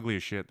fucking ugly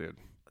as shit, dude.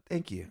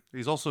 Thank you.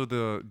 He's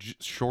also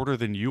shorter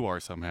than you are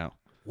somehow.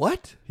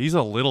 What? He's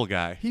a little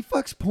guy. He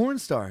fucks porn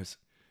stars.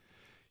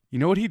 You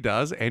know what he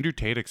does? Andrew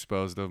Tate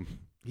exposed him.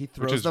 He Which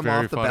throws is them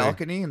very off the funny.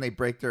 balcony and they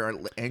break their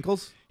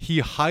ankles. He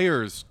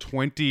hires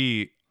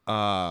 20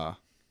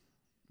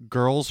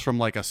 girls from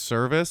like a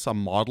service, a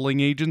modeling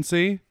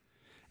agency,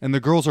 and the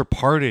girls are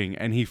partying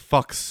and he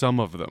fucks some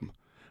of them.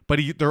 But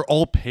they're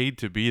all paid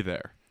to be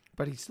there.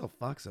 But he still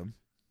fucks them.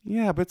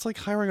 Yeah, but it's like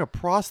hiring a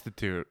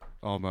prostitute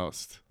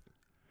almost.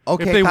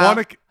 Okay, if they Kyle.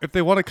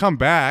 want to come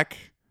back,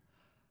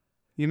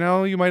 you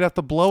know, you might have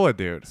to blow a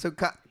dude. So,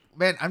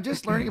 man, I'm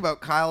just learning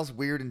about Kyle's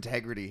weird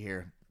integrity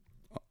here.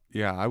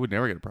 Yeah, I would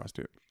never get a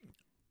prostitute.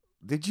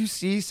 Did you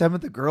see some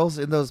of the girls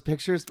in those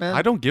pictures, man?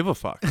 I don't give a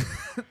fuck.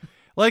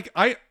 Like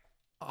I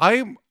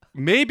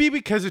maybe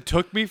because it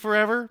took me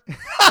forever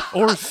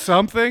or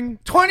something.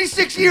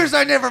 26 years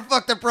I never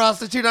fucked a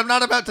prostitute. I'm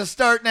not about to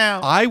start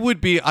now. I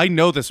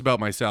know this about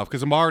myself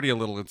because I'm already a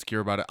little insecure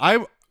about it.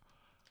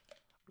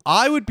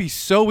 I would be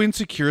so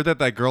insecure that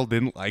girl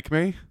didn't like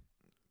me.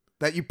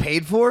 That you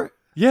paid for?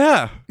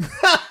 Yeah.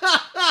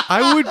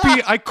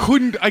 I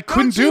couldn't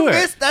Don't do you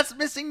it. That's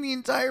missing the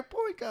entire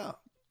point, Kyle.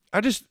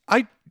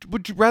 I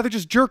would rather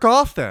just jerk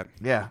off then.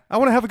 Yeah. I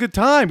want to have a good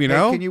time, you Hey,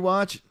 know? can you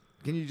watch?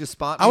 Can you just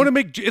spot me? I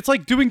want to it's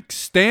like doing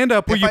stand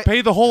up where If you I-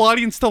 pay the whole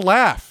audience to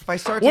laugh. If I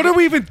start to What go- are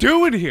we even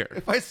doing here?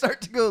 If I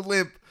start to go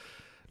limp,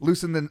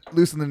 loosen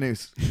the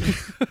noose.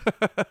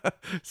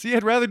 See,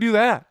 I'd rather do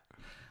that.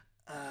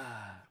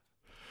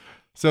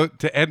 So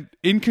to end,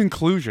 in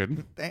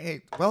conclusion,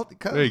 Hey, well,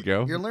 There you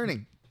go. You're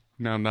learning.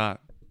 no, I'm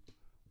not.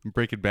 I'm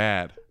Breaking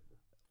Bad.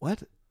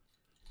 What?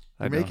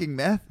 I You're know. making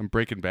meth? I'm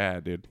Breaking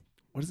Bad, dude.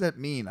 What does that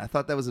mean? I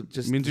thought that was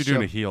just. It means the you're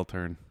doing show. a heel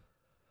turn.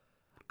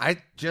 I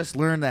just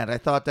learned that. I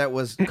thought that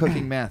was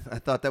cooking meth. I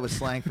thought that was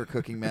slang for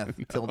cooking meth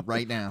until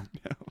right now.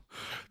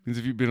 Means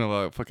if you've been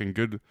if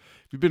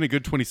you've been a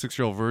good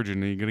 26-year-old virgin,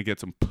 then you're gonna get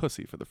some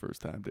pussy for the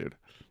first time, dude.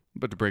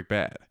 But to break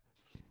bad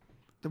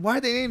Then why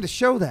did they name the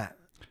show that?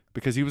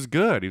 because he was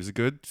good. He was a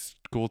good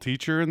school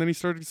teacher, and then he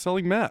started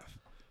selling meth.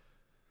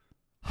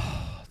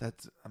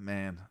 That's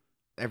man.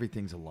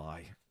 Everything's a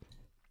lie.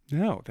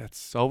 No,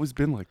 that's always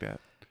been like that.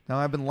 No,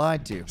 I've been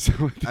lied to.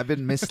 So I've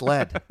been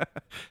misled.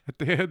 at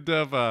the end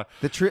of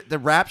The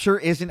rapture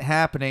isn't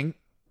happening.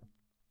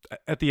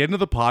 at the end of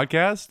the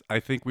podcast, I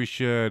think we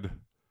should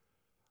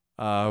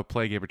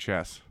play a game of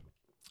chess.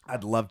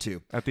 I'd love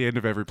to. At the end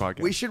of every podcast.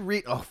 We should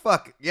read. Oh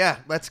fuck yeah,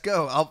 let's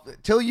go.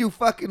 Till you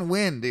fucking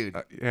win, dude.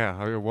 Yeah,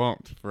 I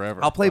won't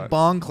forever. I'll play but-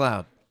 Bong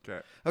Cloud.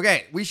 Okay.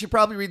 Okay, we should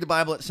probably read the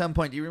Bible at some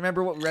point. Do you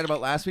remember what we read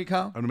about last week,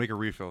 Kyle? I'm gonna make a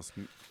refill.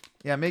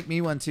 Yeah, make me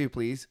one too,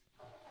 please.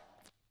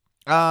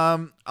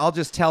 I'll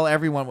just tell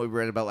everyone what we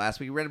read about last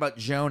week. We read about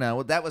Jonah.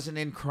 Well, that wasn't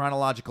in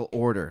chronological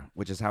order,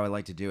 which is how I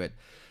like to do it.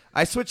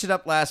 I switched it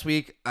up last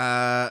week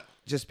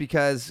just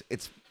because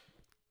it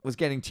was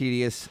getting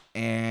tedious,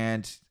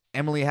 and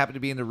Emily happened to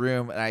be in the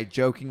room, and I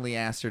jokingly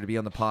asked her to be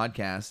on the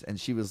podcast, and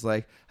she was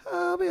like,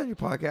 I'll be on your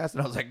podcast.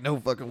 And I was like, no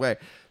fucking way.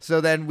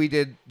 So then we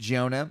did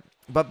Jonah.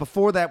 But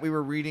before that, we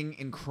were reading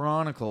in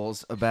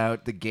Chronicles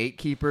about the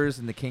gatekeepers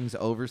and the king's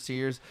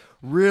overseers.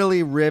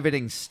 Really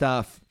riveting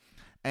stuff.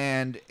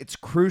 And it's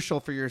crucial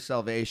for your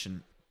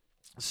salvation.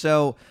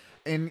 So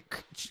in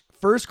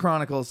First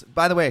Chronicles,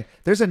 by the way,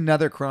 there's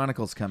another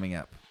Chronicles coming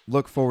up.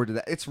 Look forward to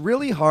that. It's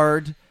really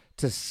hard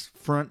to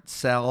front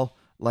sell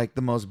like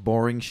the most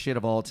boring shit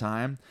of all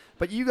time.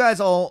 But you guys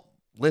all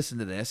listen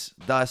to this.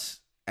 Thus,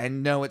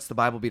 and know it's the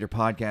Bible Beater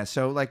podcast.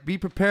 So, like, be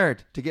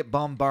prepared to get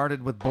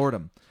bombarded with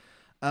boredom.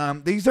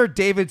 These are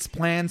David's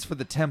plans for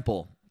the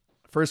temple.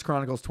 1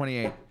 Chronicles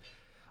 28.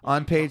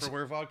 On page...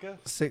 Tupperware vodka?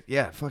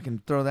 Yeah,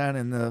 fucking throw that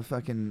in the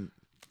fucking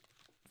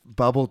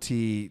bubble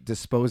tea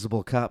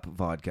disposable cup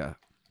vodka.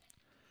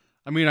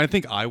 I mean, I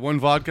think I won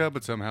vodka,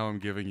 but somehow I'm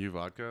giving you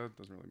vodka.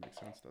 Doesn't really make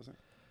sense, does it?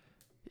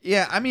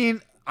 Yeah, I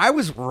mean, I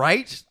was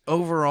right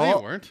overall. No,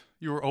 you weren't.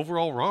 You were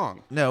overall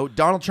wrong. No,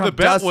 Donald Trump The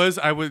bet does... was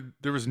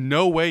there was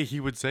no way he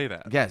would say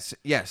that.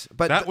 Yes,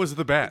 but... That was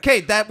the bet. Okay,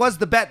 that was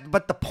the bet,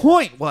 but the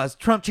point was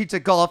Trump cheats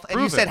at golf, and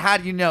Prove you said, it. how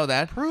do you know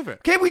that? Prove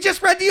it. Okay, we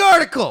just read the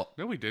article.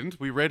 No, we didn't.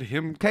 We read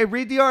him. Okay,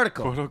 read the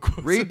article. Quote,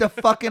 unquote. Read the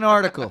fucking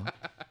article.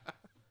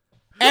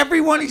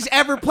 Everyone he's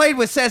ever played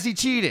with says he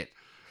cheated.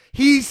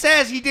 He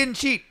says he didn't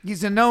cheat.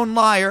 He's a known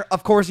liar.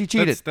 Of course he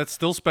cheated. That's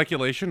still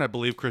speculation. I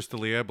believe Chris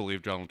D'Elia. I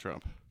believe Donald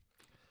Trump.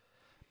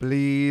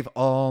 Believe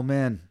all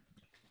men.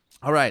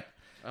 All right.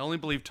 I only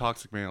believe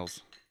toxic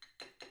males.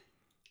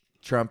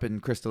 Trump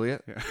and Chris D'Elia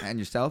and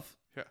yourself.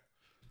 Yeah.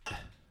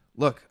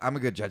 Look, I'm a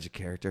good judge of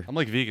character. I'm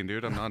like vegan,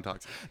 dude. I'm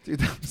non-toxic. Dude,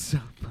 that's so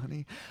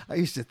funny. I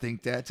used to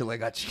think that till I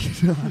got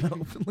cheated on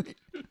openly.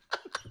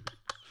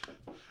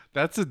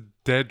 That's a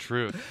dead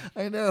truth.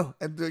 I know.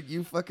 And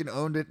you fucking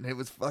owned it, and it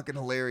was fucking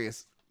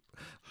hilarious.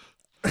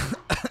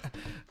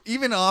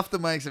 Even off the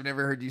mics, I've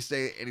never heard you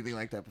say anything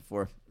like that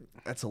before.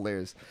 That's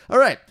hilarious. All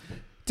right.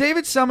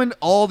 David summoned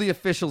all the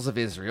officials of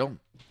Israel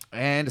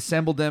and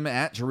assembled them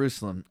at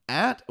Jerusalem.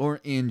 At or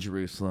in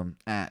Jerusalem?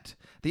 At.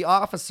 The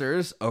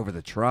officers over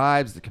the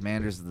tribes, the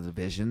commanders of the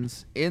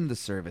divisions, in the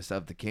service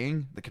of the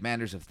king, the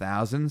commanders of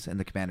thousands and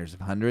the commanders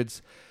of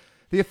hundreds,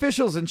 the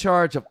officials in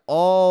charge of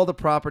all the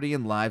property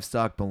and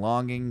livestock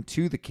belonging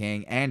to the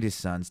king and his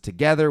sons,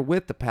 together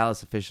with the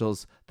palace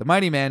officials, the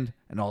mighty men,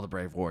 and all the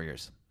brave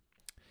warriors.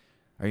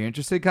 Are you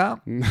interested,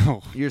 Kyle?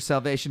 No. Your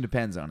salvation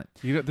depends on it.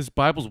 You know, this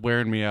Bible's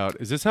wearing me out.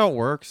 Is this how it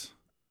works?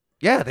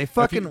 Yeah, they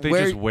fucking They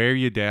wear, just wear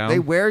you down. they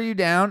wear you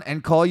down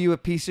and call you a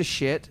piece of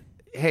shit.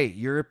 Hey,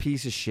 you're a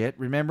piece of shit.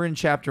 Remember in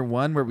chapter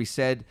 1 where we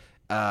said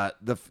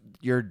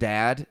your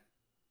dad's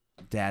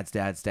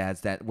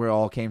dad, we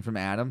all came from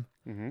Adam?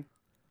 Mm-hmm.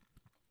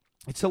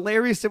 It's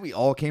hilarious that we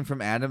all came from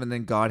Adam and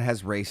then God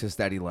has racists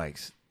that he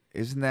likes.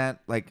 Isn't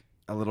that like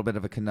a little bit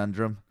of a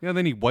conundrum? Yeah,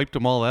 then he wiped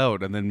them all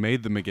out and then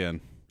made them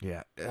again.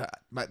 Yeah.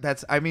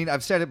 I mean,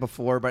 I've said it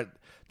before, but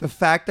the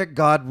fact that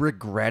God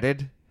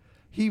regretted,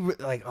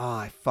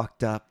 I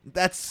fucked up.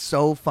 That's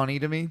so funny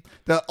to me.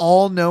 The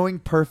all-knowing,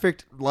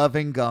 perfect,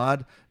 loving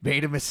God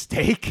made a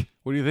mistake.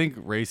 What do you think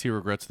race he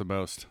regrets the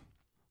most?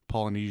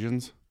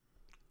 Polynesians?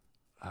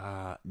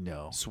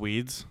 No.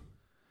 Swedes?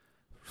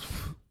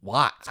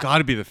 Why? It's got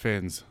to be the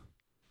Finns.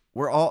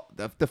 We're all,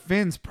 the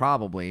Finns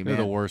probably, They're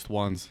man. the worst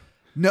ones.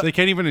 No. They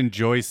can't even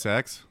enjoy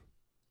sex.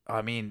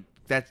 I mean,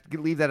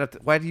 leave that up.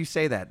 Why do you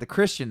say that? The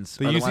Christians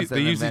are the ones that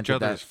They use each invented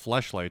other that. as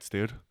fleshlights,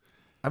 dude.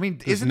 I mean,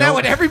 There's isn't that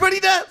what everybody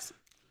does?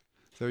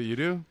 Is that what you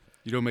do?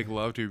 You don't make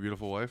love to your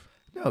beautiful wife?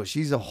 No,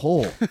 she's a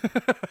hole.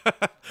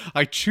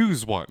 I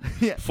choose one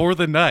Yeah. for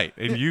the night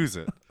and use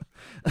it.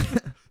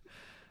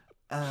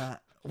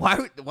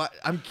 Why?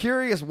 I'm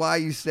curious why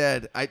you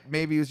said.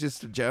 Maybe it was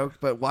just a joke,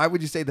 but why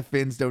would you say the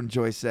Finns don't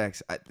enjoy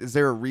sex? Is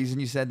there a reason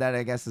you said that?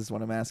 I guess is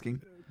what I'm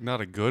asking.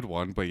 Not a good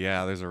one, but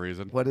yeah, there's a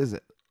reason. What is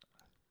it?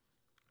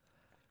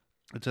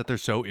 It's that they're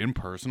so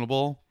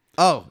impersonable.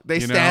 Oh, they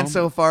You stand know?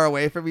 so far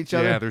away from each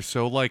other. Yeah, they're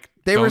so like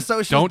They were don't-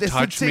 social don't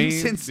touch distancing me.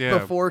 since Yeah.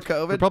 before They're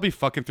COVID. probably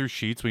fucking through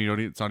sheets when you don't.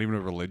 It's not even a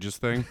religious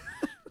thing.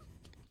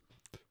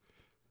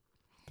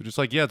 They're just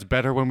like, yeah, it's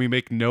better when we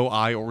make no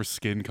eye or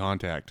skin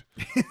contact.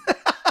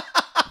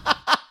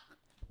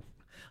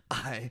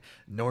 Eye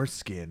nor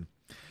skin.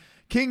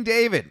 King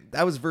David.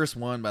 That was verse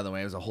 1, by the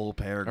way. It was a whole Are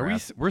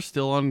paragraph. we're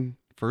still on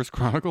First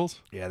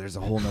Chronicles? Yeah, there's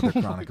a whole nother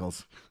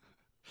Chronicles.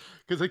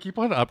 Because I keep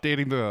on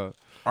updating the.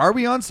 Are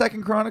we on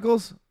Second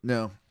Chronicles?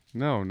 No.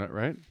 No, not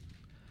right.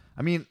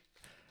 I mean,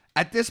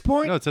 at this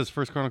point, No, it says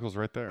First Chronicles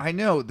right there. I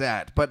know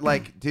that, but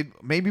like,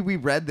 maybe we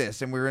read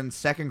this and we were in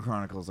Second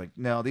Chronicles? Like,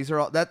 no, these are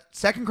all that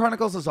Second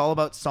Chronicles is all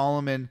about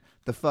Solomon,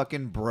 the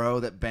fucking bro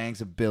that bangs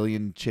 1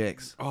 billion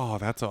chicks. Oh,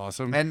 that's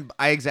awesome. And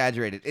I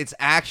exaggerated. It's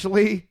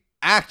actually,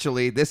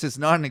 this is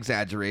not an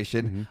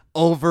exaggeration.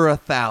 Over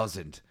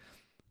 1,000,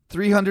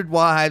 300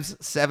 wives,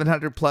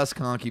 700 plus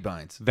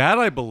concubines. That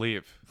I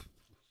believe.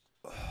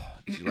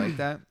 Did you like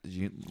that? Did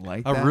you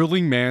like A that?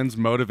 ruling man's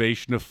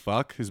motivation to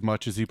fuck as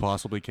much as he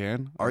possibly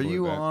can. I Are believe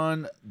you that.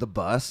 on the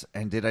bus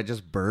and did I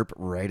just burp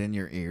right in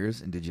your ears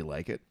and did you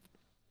like it?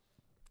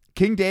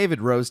 King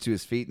David rose to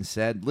his feet and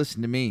said,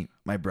 "Listen to me,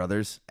 my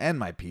brothers and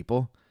my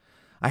people.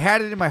 I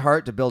had it in my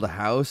heart to build a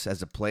house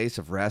as a place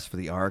of rest for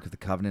the ark of the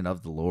covenant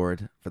of the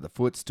Lord, for the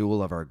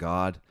footstool of our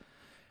God.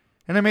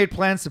 And I made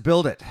plans to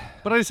build it.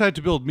 But I decided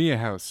to build me a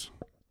house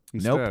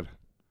instead. Nope.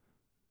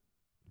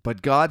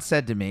 But God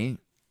said to me,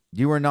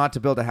 you are not to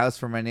build a house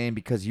for my name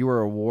because you are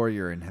a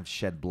warrior and have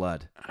shed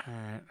blood." All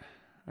right.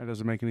 That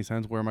doesn't make any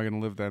sense. Where am I going to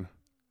live then?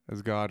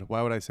 As God.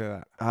 Why would I say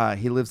that?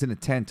 He lives in a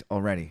tent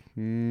already,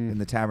 in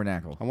the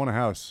tabernacle. I want a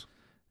house.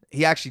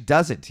 He actually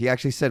doesn't. He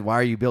actually said, "Why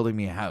are you building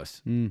me a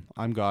house?"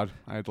 I'm God.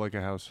 I'd like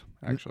a house,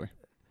 actually.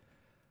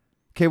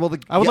 Okay, well,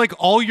 I would like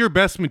all your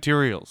best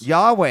materials.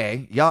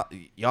 Yahweh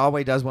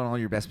does want all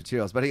your best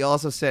materials, but he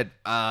also said,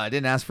 "I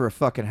didn't ask for a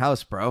fucking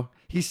house, bro."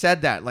 He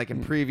said that like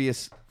in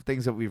previous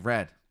things that we've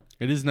read.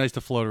 It is nice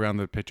to float around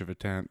the pitch of a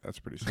tent. That's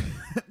pretty sweet.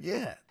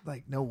 Yeah,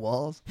 like no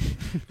walls,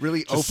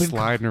 really Just open,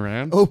 sliding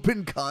around.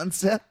 open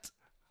concept.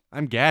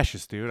 I'm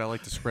gaseous, dude. I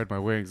like to spread my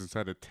wings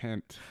inside a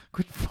tent.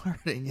 Quit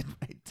farting in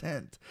my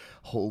tent.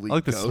 Holy I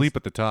like to ghost. sleep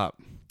at the top.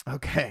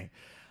 Okay.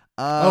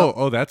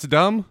 Oh, that's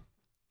dumb?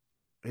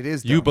 It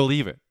is. You dumb.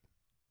 believe it.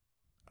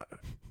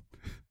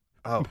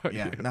 Oh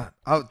yeah. No.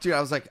 Oh, dude,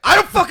 I was like, I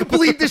don't fucking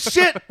believe this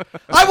shit.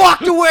 I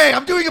walked away.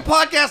 I'm doing a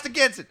podcast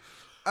against it.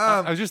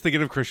 I was just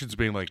thinking of Christians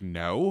being like,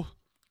 no.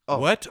 Oh.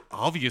 What?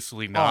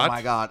 Obviously not. Oh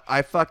my god,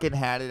 I fucking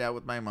had it out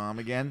with my mom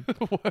again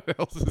What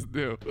else is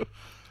new?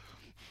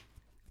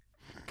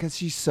 because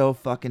she's so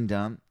fucking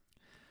dumb.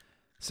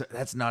 So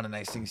that's not a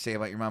nice thing to say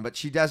about your mom, but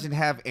she doesn't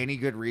have any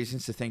good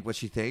reasons to think what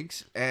she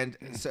thinks, and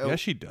so Yes,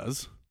 she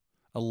does.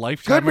 A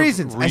lifetime Good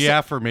reasons. of I said-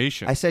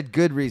 reaffirmation. I said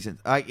good reasons.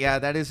 Yeah,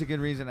 that is a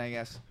good reason, I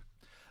guess.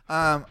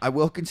 I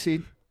will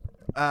concede.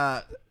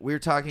 We were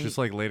talking. Just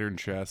like later in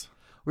chess.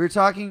 We were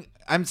talking.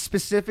 I'm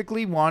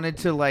specifically wanted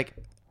to like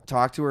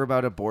talk to her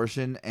about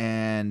abortion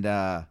and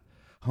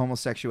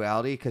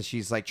homosexuality because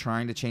she's like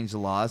trying to change the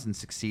laws and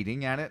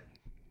succeeding at it.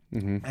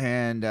 Mm-hmm.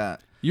 And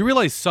You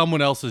realize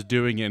someone else is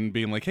doing it and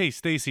being like, hey,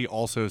 Stacy,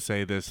 also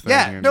say this thing.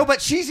 yeah, and- no,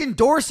 but she's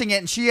endorsing it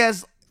and she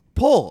has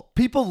pull.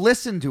 People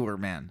listen to her,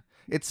 man.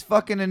 It's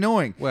fucking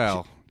annoying.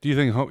 Well, do you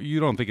think you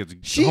don't think it's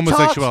She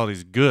homosexuality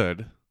is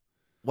good?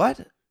 What?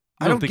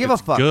 I don't don't think give a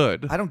it's fuck.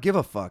 good. I don't give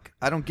a fuck.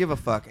 I don't give a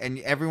fuck. And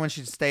everyone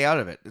should stay out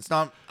of it. It's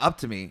not up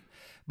to me.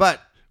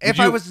 But if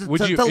I was to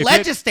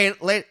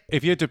legislate,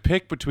 If you had to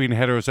pick between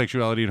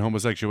heterosexuality and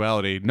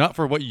homosexuality, not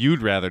for what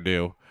you'd rather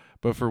do,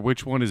 but for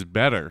which one is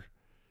better,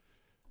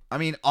 I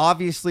mean,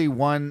 obviously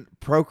one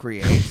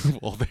procreates.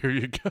 well, there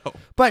you go.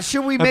 But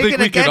should we I make think it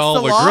we could against all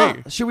the law?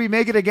 agree. Should we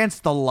make it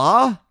against the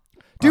law?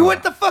 Do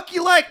what the fuck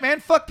you like, man.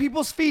 Fuck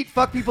people's feet.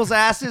 Fuck people's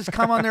asses.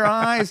 Come on their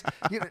eyes.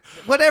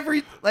 Whatever.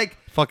 Like,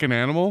 Fucking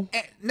animal?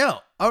 no.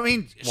 I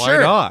mean, Why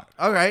sure. not?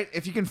 All right.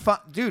 If you can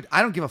fuck. Dude,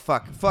 I don't give a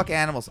fuck. Fuck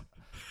animals.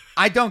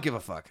 I don't give a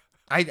fuck.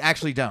 I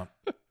actually don't.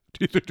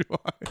 Neither do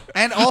I.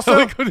 And I also,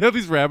 like going down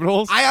these rabbit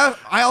holes. I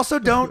also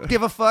don't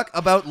give a fuck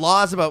about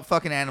laws about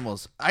fucking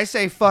animals. I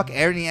say fuck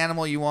any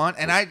animal you want,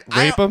 and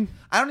Rape them?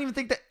 I don't even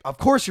think that. Of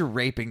course, you're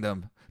raping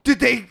them.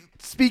 Did they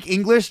speak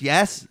English?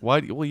 Yes.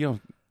 Why? Well, you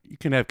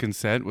can have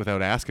consent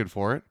without asking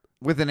for it.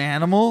 With an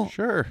animal?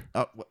 Sure.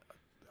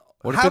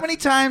 What if How it- many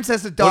times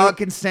has a dog if-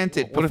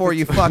 consented what if before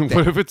you it's- fucked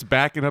What it? if it's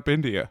backing up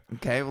India?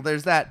 Okay, well,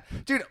 there's that,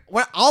 dude.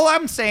 All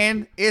I'm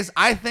saying is,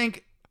 I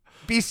think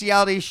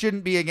bestiality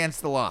shouldn't be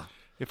against the law.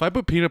 If I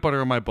put peanut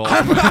butter on my balls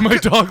and my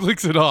dog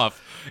licks it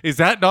off, is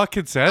that not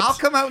consent? I'll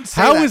come out and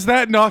say How that. is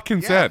that not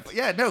consent?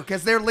 Yeah, no,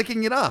 because they're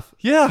licking it off.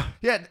 Yeah.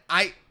 Yeah,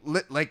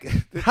 like.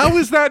 How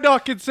is that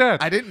not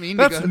consent? I didn't mean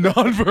to That's go-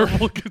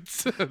 nonverbal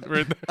consent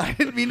right there. I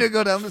didn't mean to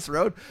go down this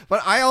road,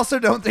 but I also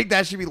don't think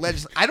that should be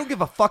legislated. I don't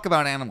give a fuck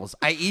about animals.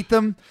 I eat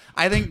them.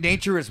 I think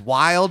nature is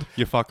wild.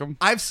 You fuck them?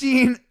 I have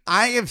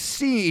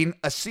seen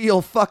a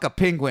seal fuck a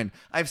penguin.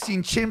 I've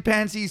seen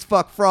chimpanzees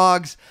fuck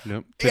frogs.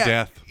 Yep, to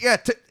death. Yeah,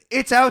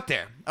 it's out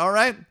there. All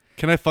right.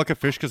 Can I fuck a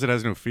fish because it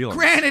has no feelings?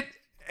 Granted,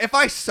 if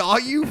I saw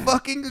you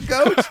fucking a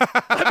goat,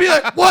 I'd be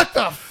like, "What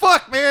the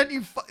fuck, man?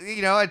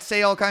 You know, I'd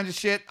say all kinds of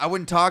shit. I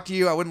wouldn't talk to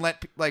you. I wouldn't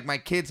let like my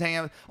kids hang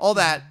out. All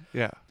that.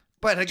 Yeah.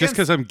 But Just against,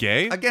 because I'm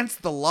gay?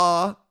 against the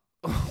law,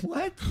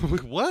 what?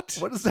 What?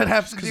 What does that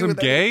have to Because do I'm with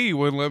that? gay, you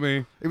wouldn't let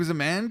me. It was a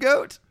man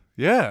goat.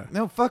 Yeah.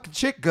 No, fucking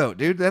chick goat,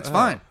 dude. That's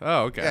fine.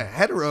 Oh, okay. Yeah,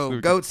 hetero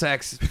goat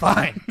sex,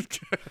 fine.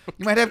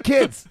 You might have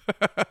kids.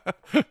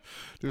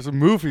 There's a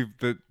movie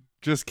that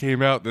just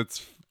came out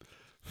that's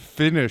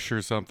Finnish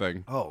or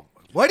something. Oh,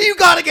 what do you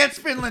got against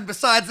Finland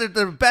besides they're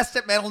the best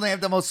at metal and they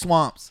have the most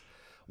swamps?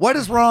 What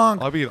is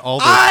wrong? I mean,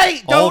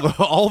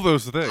 all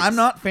those things. I'm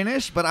not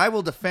Finnish, but I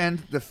will defend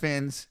the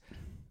Finns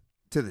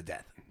to the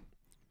death.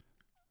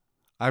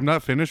 I'm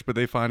not Finnish, but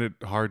they find it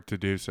hard to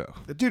do so.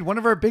 Dude, one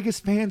of our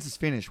biggest fans is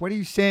Finnish. What are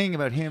you saying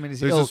about him and his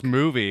There's ilk? this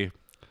movie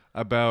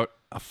about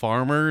a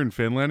farmer in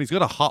Finland. He's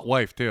got a hot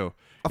wife too.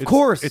 Of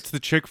course. It's the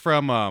chick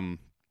from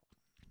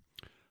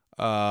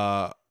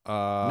No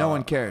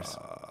one cares.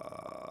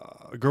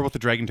 A Girl with the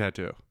Dragon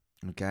Tattoo.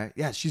 Okay.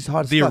 Yeah, she's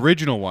hot as The fuck.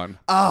 original one.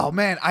 Oh,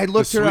 man. I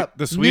looked her up.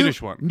 The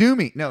Swedish one.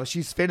 Numi. No,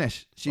 she's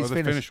Finnish. She's Or the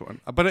Finnish. Finnish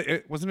one. But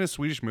it wasn't it a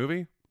Swedish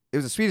movie? It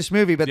was a Swedish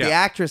movie, but the Yeah.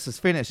 actress is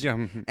Finnish. Yeah,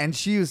 mhm. And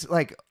she was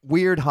like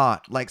weird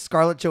hot. Like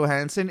Scarlett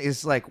Johansson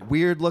is like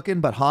weird looking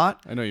but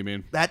hot. I know what you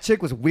mean. That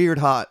chick was weird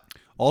hot.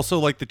 Also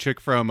like the chick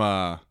from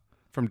Dang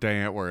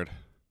Antwoord.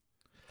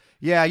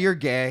 Yeah, you're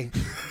gay.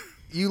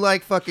 You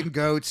like fucking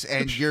goats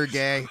and you're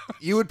gay.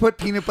 You would put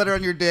peanut butter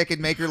on your dick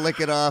and make her lick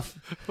it off.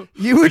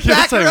 You would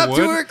Yes, back her I up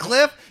to would. her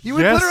cliff. You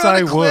would Yes, put her on I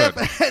a cliff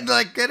would. and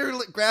like get her,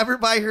 grab her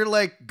by her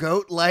like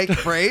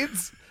goat-like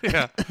braids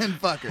Yeah. and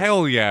fuck her.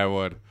 Hell yeah, I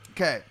would.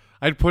 Okay.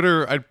 I'd put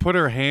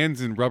her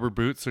hands in rubber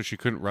boots so she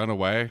couldn't run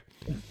away.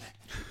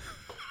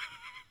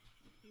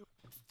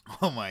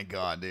 Oh my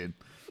god, dude.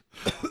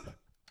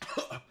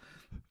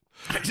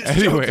 I just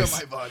Anyways,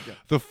 choked on my vodka.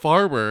 the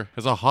farmer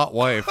has a hot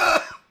wife,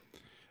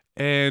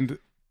 and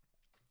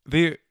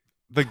the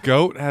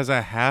goat has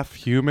a half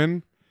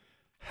human,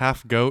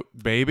 half goat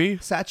baby.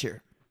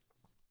 Satyr.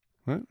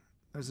 What?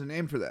 There's a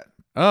name for that.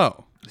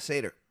 Oh,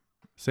 Satyr.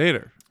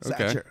 satyr.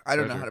 Okay. Satyr. I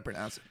don't know Satyr. how to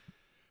pronounce it.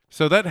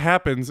 So that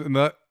happens in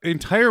the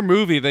entire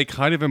movie. They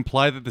kind of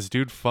imply that this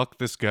dude fucked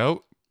this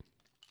goat.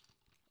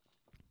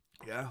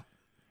 Yeah.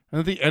 And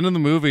at the end of the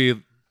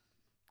movie,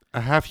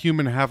 a half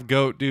human, half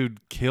goat dude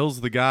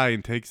kills the guy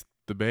and takes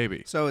the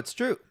baby. So it's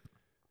true.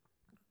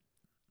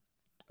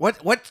 What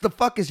the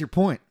fuck is your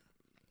point?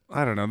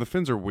 I don't know. The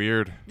Finns are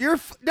weird. No,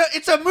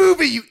 it's a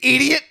movie, you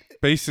idiot.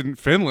 Based in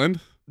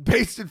Finland,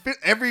 Based in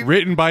every.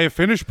 written by a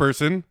Finnish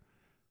person.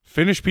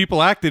 Finnish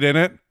people acted in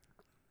it.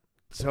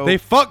 So They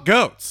fuck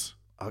goats.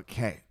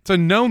 okay. It's a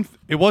known.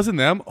 It wasn't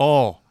them.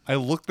 Oh, I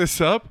looked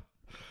this up.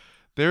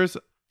 There's.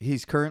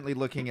 He's currently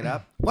looking it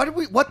up.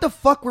 What the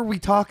fuck were we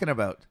talking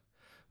about?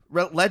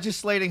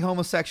 Legislating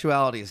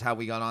homosexuality is how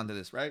we got onto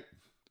this, right?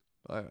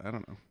 I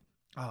don't know.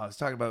 Oh, I was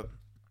talking about.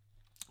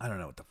 I don't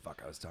know what the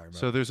fuck I was talking about.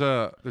 So there's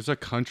a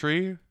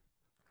country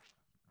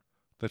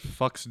that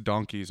fucks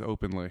donkeys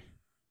openly.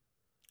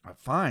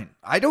 Fine.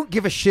 I don't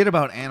give a shit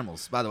about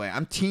animals, by the way.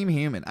 I'm team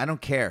human. I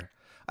don't care.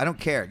 I don't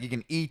care. You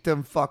can eat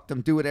them, fuck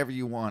them, do whatever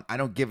you want. I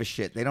don't give a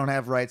shit. They don't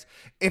have rights.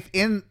 If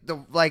in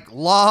the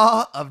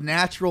law of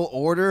natural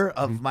order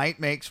of might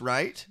makes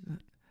right,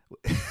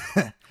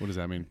 What does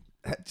that mean?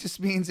 that just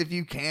means if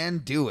you can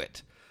do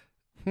it.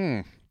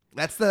 Hmm.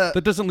 That's the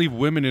That doesn't leave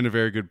women in a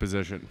very good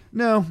position.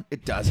 No,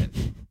 it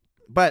doesn't.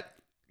 But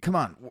come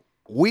on.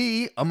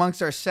 We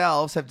amongst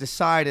ourselves have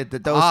decided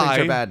that those things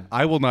are bad.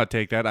 I will not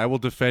take that. I will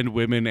defend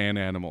women and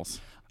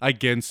animals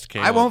against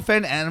Caleb. I won't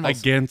defend animals.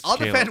 Against I'll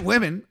Caleb. defend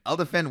women. I'll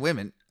defend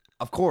women.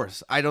 Of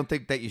course. I don't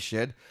think that you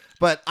should.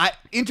 But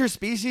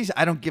interspecies,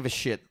 I don't give a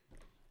shit.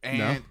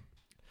 And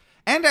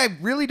I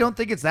really don't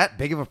think it's that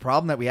big of a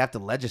problem that we have to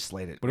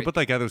legislate it. What about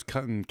that guy that was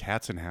cutting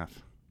cats in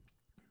half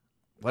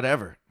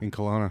Whatever. in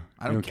Kelowna?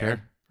 I You don't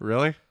care.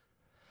 Really?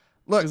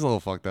 Look, He's a little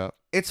fucked up.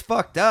 it's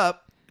fucked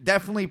up.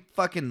 Definitely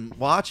fucking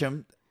watch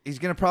him. He's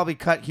going to probably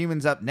cut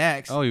humans up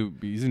next. Oh,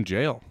 he's in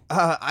jail.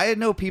 I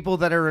know people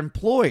that are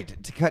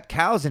employed to cut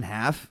cows in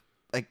half.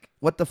 Like,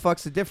 what the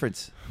fuck's the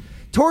difference?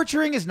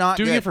 Torturing is not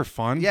Doing good. it for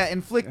fun. Yeah, It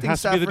inflicting has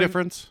to suffering. be the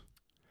difference.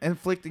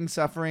 Inflicting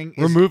suffering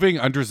is Removing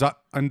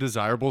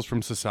undesirables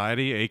from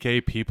society,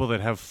 aka people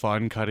that have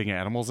fun cutting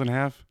animals in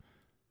half.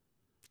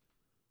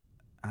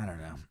 I don't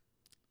know.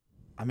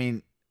 I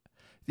mean,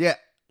 yeah.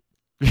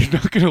 You're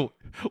not gonna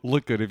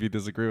look good if you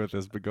disagree with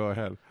this, but go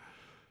ahead.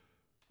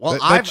 Well,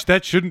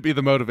 that shouldn't be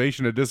the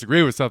motivation to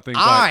disagree with something.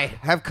 I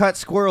have cut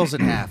squirrels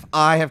in half.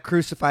 I have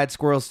crucified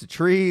squirrels to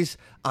trees.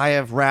 I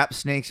have wrapped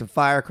snakes in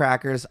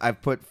firecrackers.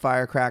 I've put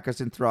firecrackers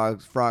in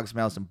frogs'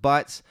 mouths and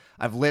butts.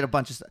 I've lit a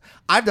bunch of stuff.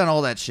 I've done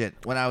all that shit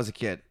when I was a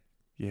kid.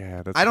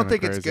 Yeah, that's. I don't kinda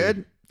think it's crazy.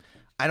 good.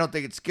 I don't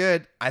think it's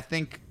good. I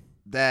think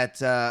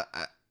that,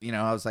 I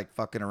was like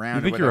fucking around.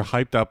 You think or you were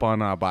whatever. hyped up on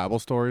Bible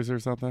stories or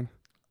something?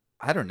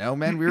 I don't know,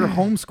 man. We were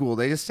homeschooled.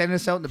 They just sent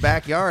us out in the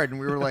backyard, and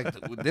we were like,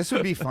 this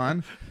would be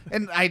fun.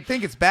 And I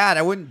think it's bad.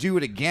 I wouldn't do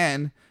it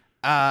again.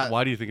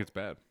 Why do you think it's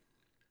bad?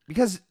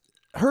 Because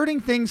hurting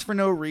things for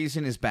no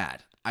reason is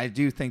bad. I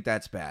do think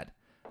that's bad.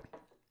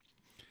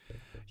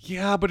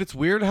 Yeah, but it's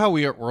weird how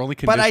we're only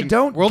conditioned. But I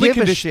don't we're only give a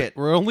conditioned, shit.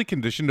 We're only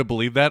conditioned to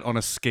believe that on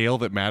a scale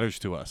that matters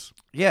to us.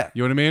 Yeah.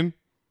 You know what I mean?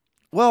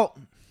 Well,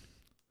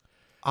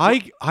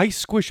 I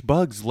squish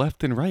bugs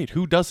left and right.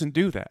 Who doesn't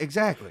do that?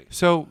 exactly.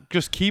 So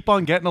just keep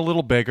on getting a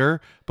little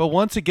bigger. But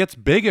once it gets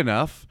big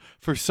enough,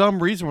 for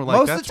some reason we're like,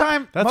 Most of the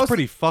time- that's most-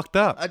 pretty fucked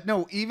up.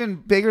 No, even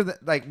bigger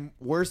than,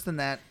 worse than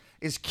that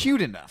is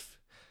cute enough.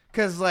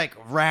 Because,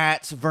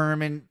 rats,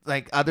 vermin,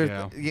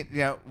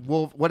 Yeah.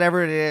 wolf,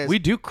 whatever it is. We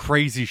do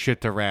crazy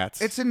shit to rats.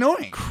 It's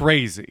annoying.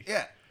 crazy.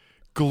 Yeah.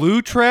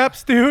 Glue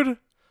traps, dude.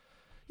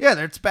 Yeah,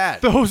 it's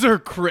bad. Those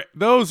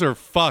are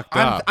fucked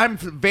up. I'm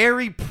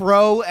very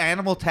pro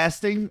animal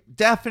testing.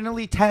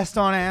 Definitely test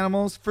on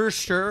animals for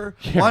sure.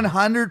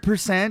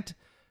 100%.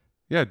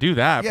 Yeah, do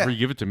that Yeah. before you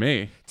give it to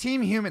me.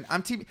 Team human.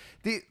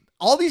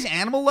 All these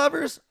animal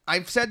lovers,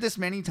 I've said this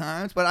many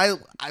times, but I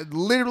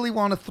literally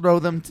want to throw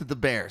them to the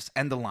bears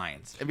and the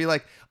lions and be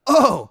like,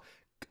 oh,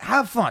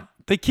 have fun.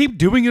 They keep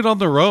doing it on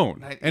their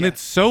own, and yeah. it's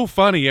so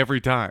funny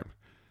every time.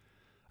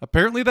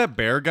 Apparently, that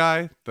bear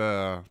guy,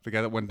 the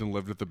guy that went and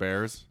lived with the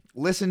bears,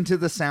 Listen to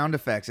the sound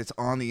effects. It's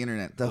on the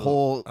internet. The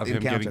whole of him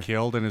encounter. getting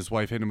killed and his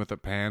wife hitting him with a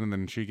pan and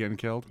then she getting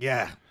killed.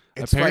 Yeah.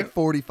 It's Apparent-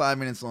 45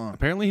 minutes long.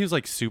 Apparently, he was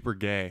super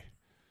gay,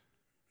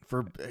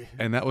 For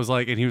and that was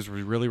and he was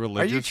really Are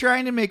religious. you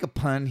trying to make a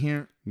pun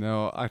here?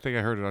 No, I think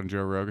I heard it on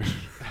Joe Rogan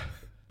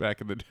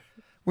back in the day.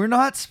 We're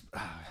not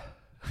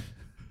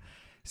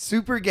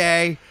super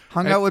gay,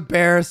 hung out with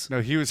bears. No,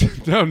 he was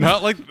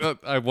not like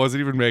I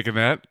wasn't even making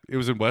that. It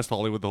was in West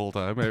Hollywood the whole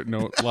time. A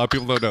lot of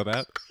people don't know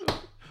that.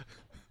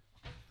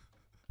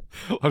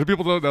 A lot of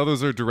people don't know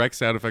those are direct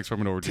sound effects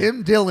from an orgy.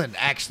 Tim Dillon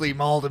actually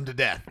mauled him to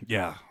death.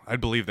 Yeah,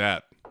 I'd believe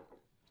that.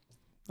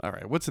 All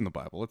right, what's in the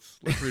Bible? Let's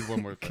read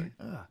one more thing.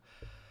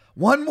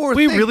 One more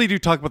We thing. really do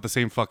talk about the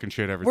same fucking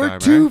shit every We're time,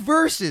 two right?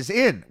 verses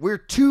in. We're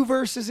 2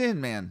 verses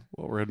in, man.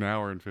 Well, we're at an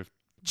hour and 50.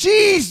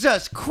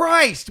 Jesus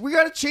Christ. We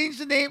got to change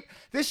the name.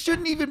 This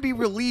shouldn't even be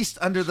released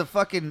under the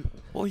fucking...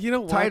 Well, you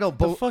know what? Title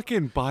The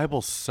fucking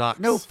Bible sucks.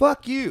 No,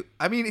 fuck you.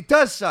 I mean, it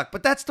does suck,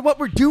 but that's what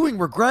we're doing.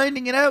 We're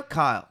grinding it out,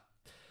 Kyle.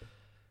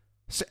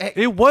 So,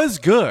 It was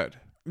good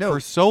No. for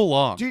so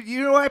long. dude,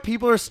 you know why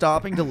people are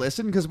stopping to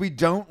listen? Because we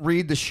don't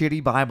read the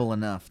shitty Bible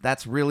enough.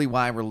 That's really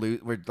why we're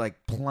like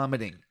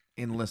plummeting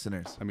in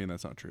listeners. I mean,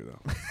 that's not true,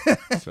 though.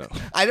 So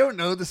I don't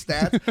know the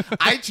stats.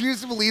 I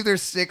choose to believe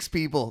there's 6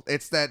 people.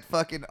 It's that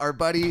fucking our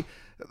buddy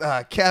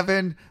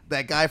Kevin,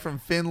 that guy from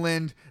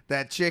Finland,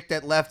 that chick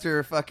that left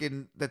her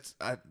fucking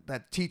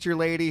that teacher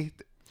lady.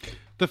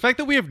 the fact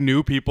that we have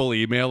new people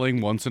emailing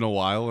once in a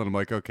while, and I'm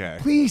like, okay.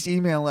 Please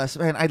email us,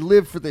 man. I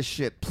live for this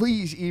shit.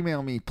 Please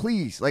email me,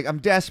 please. Like I'm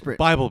desperate.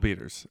 Bible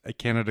beaters at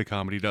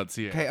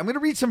CanadaComedy.ca. Okay, I'm gonna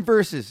read some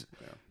verses.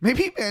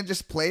 Maybe, man,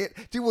 just play it.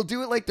 Dude, we'll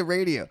do it like the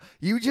radio.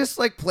 You just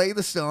like play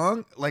the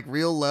song like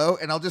real low,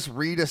 and I'll just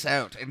read us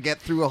out and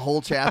get through a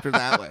whole chapter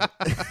that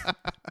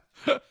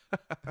way.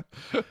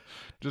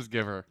 Just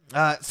give her.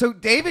 So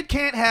David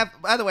can't have.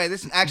 By the way,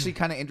 this is actually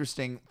kind of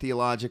interesting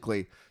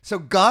theologically. So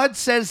God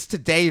says to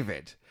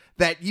David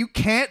that you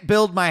can't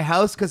build my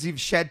house because you've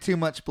shed too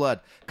much blood.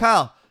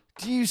 Kyle,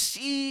 do you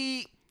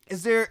see?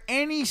 Is there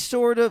any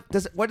sort of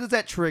what does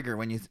that trigger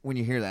when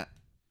you hear that?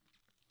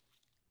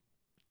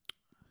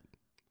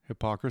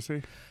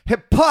 Hypocrisy?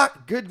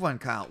 Good one,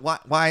 Kyle.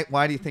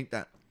 Why do you think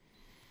that?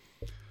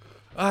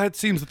 It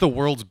seems that the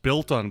world's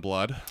built on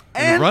blood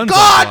And runs on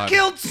God blood.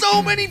 killed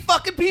so many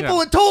fucking people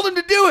Yeah. and told him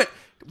to do it.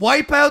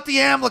 Wipe out the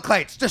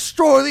Amalekites,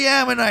 destroy the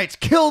Ammonites,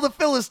 kill the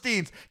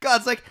Philistines.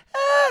 God's like,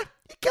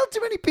 you killed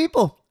too many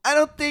people. I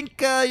don't think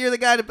you're the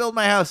guy to build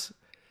my house.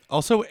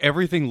 Also,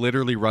 everything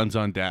literally runs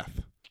on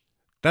death.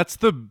 That's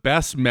the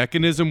best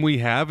mechanism we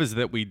have, is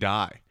that we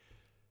die.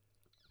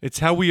 It's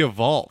how we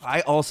evolve.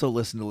 I also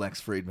listen to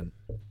Lex Friedman.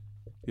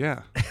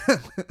 Yeah. I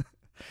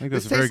think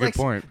that's a very good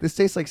point. This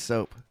tastes like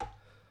soap.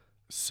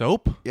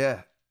 Soap?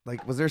 Yeah.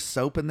 Like, was there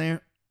soap in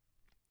there?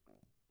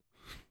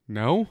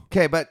 No?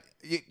 Okay, but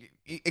you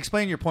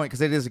explain your point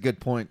because it is a good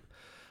point.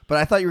 But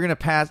I thought you were going to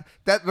pass.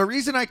 The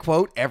reason I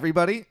quote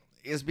everybody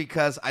is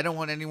because I don't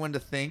want anyone to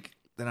think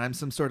that I'm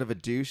some sort of a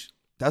douche.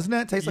 Doesn't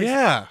that taste like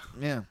Yeah.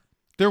 Yeah.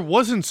 There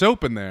wasn't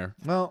soap in there.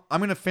 Well, I'm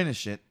going to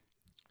finish it.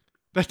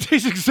 That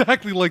tastes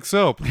exactly like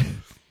soap.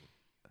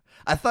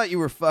 I thought you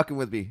were fucking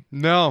with me.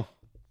 No.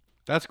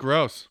 That's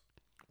gross.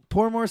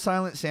 Pour more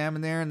Silent Sam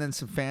in there and then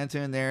some Fanta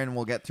in there and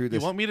we'll get through You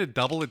this. want me to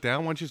double it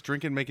down? Why don't you just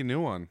drink it and make a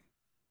new one?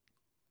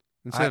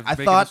 Instead of I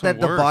making thought this one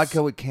that the worse.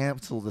 vodka would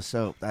cancel the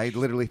soap. I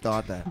literally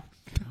thought that.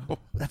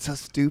 That's how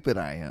stupid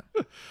I am.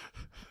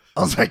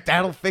 I was like,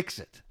 that'll fix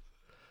it.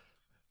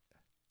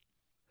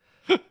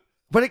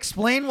 But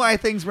explain why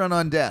things run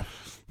on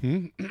death.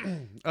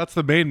 That's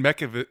the main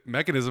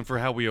mechanism for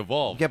how we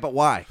evolve. Yeah, but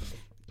why?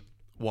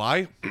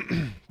 Why?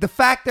 The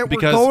fact that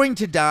Because- we're going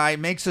to die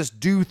makes us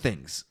do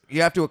things.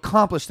 You have to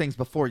accomplish things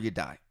before you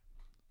die.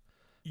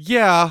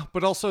 Yeah,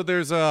 but also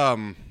there's a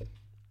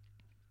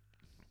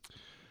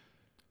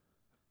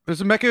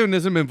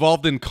mechanism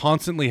involved in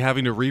constantly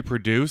having to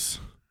reproduce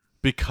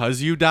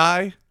because you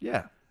die,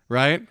 Yeah.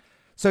 right?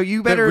 So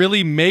you That better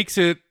really makes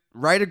it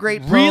write a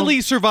great poem,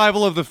 really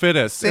survival of the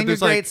fittest. sing And a there's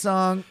great like,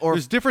 song, or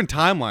there's different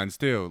timelines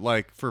too.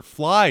 Like for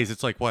flies,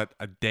 it's like what,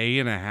 a day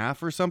and a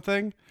half or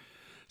something.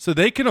 So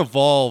they can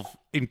evolve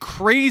in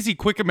crazy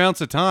quick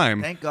amounts of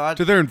time. Thank God.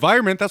 To their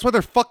environment. That's why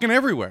they're fucking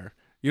everywhere.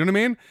 You know what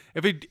I mean?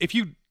 If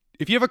you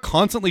have a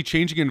constantly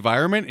changing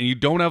environment and you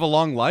don't have a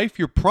long life,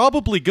 you're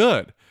probably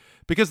good.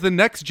 Because the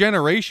next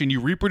generation, you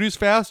reproduce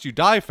fast, you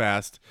die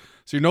fast,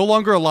 so you're no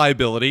longer a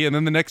liability, and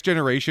then the next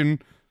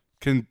generation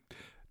can...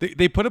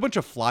 They put a bunch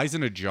of flies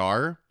in a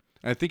jar,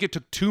 and I think it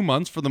took 2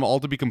 months for them all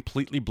to be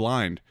completely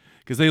blind,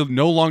 because they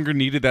no longer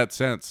needed that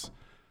sense.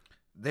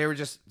 they were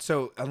just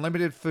so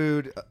unlimited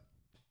food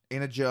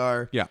in a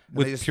jar. Yeah, and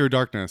with they just pure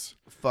darkness.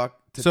 fuck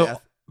to So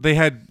death. they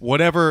had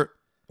whatever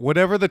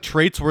the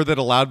traits were that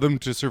allowed them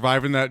to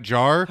survive in that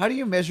jar. How do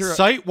you measure?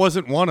 Sight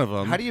wasn't one of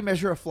them. How do you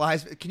measure a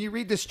fly's? Can you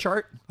read this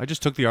chart? I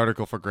just took the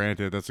article for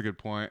granted. That's a good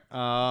point.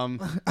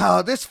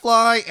 This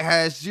fly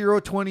has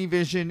 0-20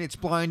 vision. It's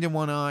blind in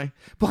one eye.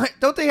 But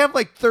don't they have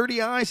like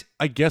 30 eyes?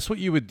 I guess what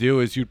you would do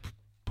is you'd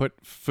put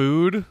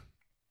food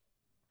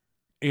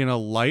in a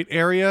light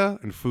area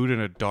and food in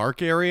a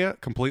dark area,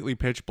 completely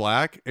pitch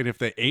black. And if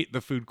they ate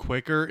the food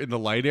quicker in the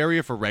light area,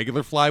 if a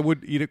regular fly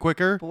would eat it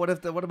quicker. But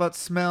what about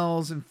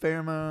smells and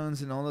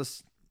pheromones and all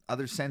those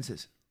other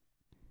senses?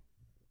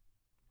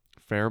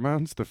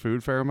 Pheromones? The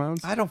food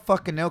pheromones? I don't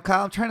fucking know,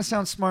 Kyle. I'm trying to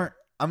sound smart.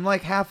 I'm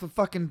like half a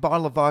fucking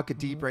bottle of vodka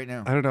deep right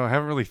now. I don't know. I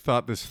haven't really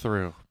thought this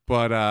through.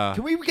 But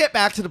Can we get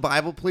back to the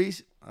Bible,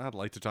 please? I'd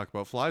like to talk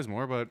about flies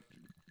more, but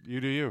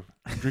you do you.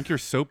 Drink your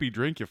soapy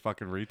drink, you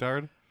fucking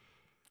retard.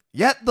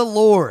 Yet the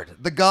Lord,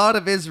 the God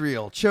of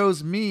Israel,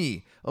 chose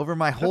me over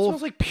my That whole.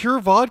 smells like pure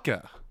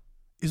vodka.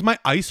 Is my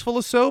ice full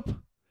of soap?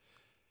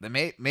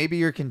 Maybe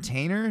your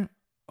container.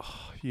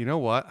 You know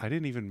what? I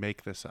didn't even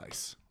make this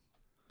ice.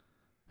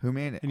 Who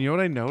made it? And you know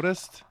what I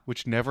noticed,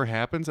 which never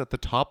happens? At the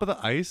top of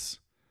the ice,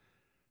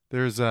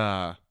 there's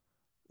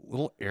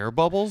little air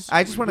bubbles.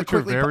 I just want to which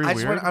are quickly. very I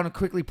just weird. want to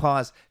quickly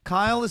pause.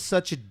 Kyle is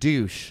such a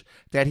douche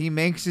that he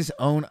makes his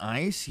own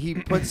ice. He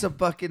puts a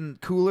fucking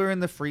cooler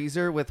in the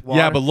freezer with water.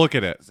 Yeah, but look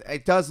at it.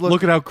 It does look.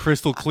 Look at how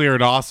crystal clear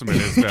and awesome it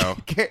is, though.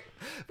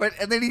 But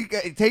and then he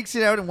takes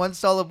it out in one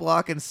solid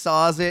block and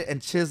saws it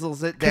and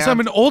chisels it down. Because I'm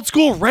an old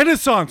school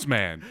Renaissance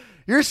man.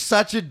 You're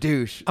such a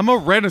douche. I'm a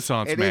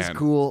Renaissance It man. is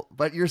cool,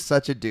 but you're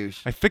such a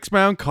douche. I fix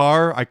my own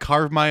car. I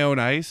carve my own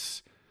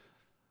ice.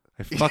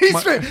 I fuck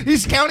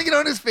He's counting it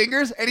on his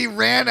fingers, and he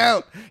ran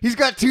out. He's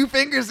got 2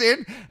 fingers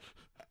in.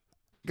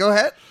 Go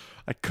ahead.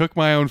 I cook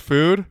my own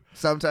food.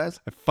 Sometimes.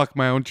 I fuck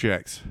my own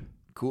chicks.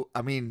 Cool.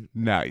 I mean,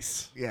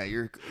 Nice. yeah,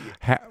 you're.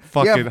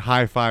 Fucking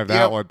high five that you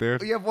have- one,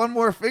 dude. You have one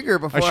more finger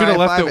before I should have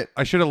left high-five it.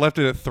 I should have left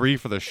it at 3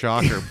 for the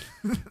shocker.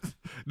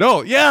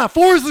 No, yeah,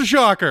 4 is the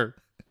shocker.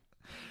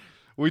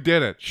 We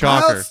did it.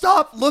 Shocker. Kyle,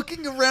 stop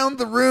looking around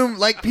the room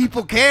like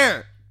people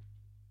care.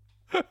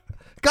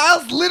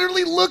 Kyle's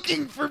literally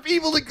looking for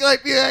people to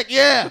like be like,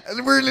 yeah,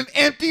 and we're in an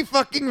empty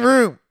fucking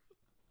room.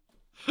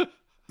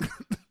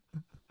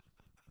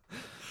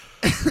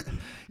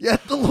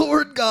 Yet the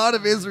Lord God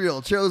of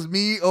Israel chose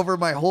me over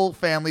my whole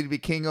family to be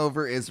king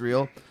over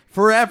Israel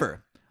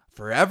forever.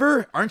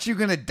 Forever? Aren't you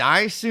going to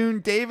die soon,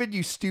 David,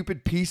 you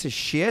stupid piece of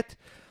shit?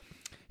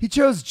 He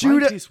chose Mine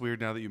Judah. tastes weird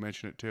now that you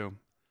mention it too.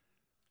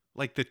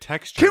 Like the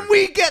texture. Can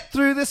we get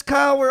through this,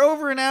 Kyle? We're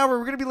over an hour.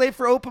 We're going to be late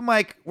for open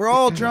mic. We're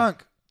all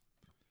drunk.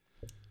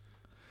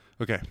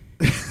 Okay.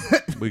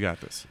 We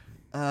got this.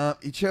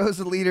 He chose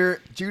a leader,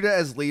 Judah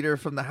as leader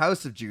from the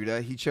house of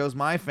Judah. He chose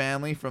my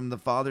family from the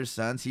father's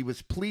sons. He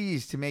was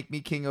pleased to make me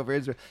king over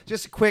Israel.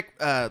 Just a quick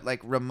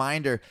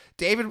reminder.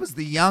 David was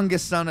the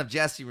youngest son of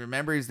Jesse.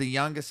 Remember, he's the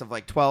youngest of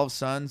 12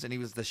 sons, and he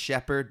was the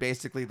shepherd.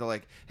 Basically,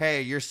 the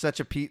hey, you're such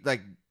a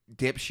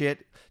dipshit.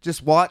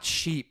 Just watch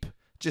sheep.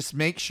 Just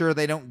make sure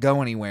they don't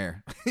go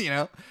anywhere. You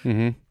know?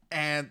 Mm-hmm.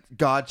 And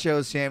God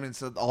chose him, and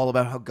it's all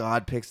about how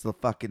God picks the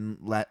fucking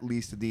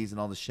least of these and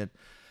all this shit.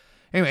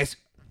 Anyways,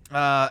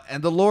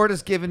 and the Lord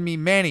has given me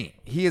many.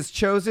 He has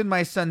chosen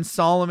my son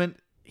Solomon.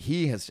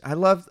 I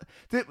love.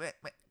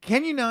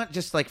 Can you not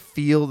just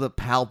feel the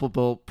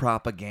palpable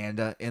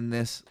propaganda in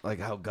this?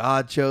 Like how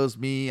God chose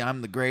me.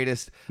 I'm the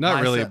greatest. Not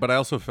My really, son- but I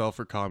also fell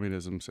for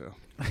communism, so.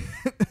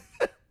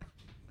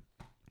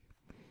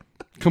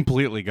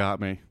 Completely got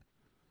me.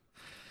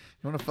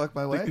 You want to fuck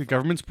my The wife?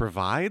 government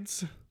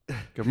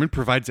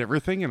provides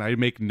everything, and I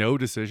make no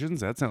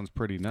decisions. That sounds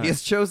pretty nice. He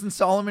has chosen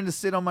Solomon to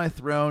sit on my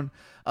throne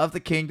of the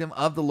kingdom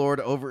of the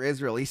Lord over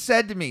Israel. He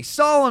said to me,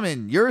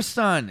 Solomon, your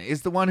son,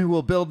 is the one who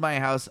will build my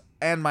house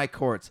and my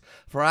courts.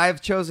 For I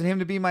have chosen him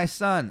to be my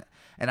son,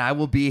 and I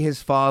will be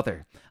his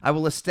father. I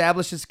will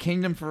establish his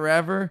kingdom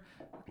forever.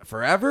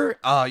 Forever?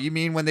 You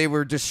mean when they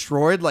were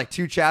destroyed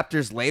 2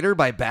 chapters later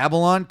by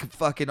Babylon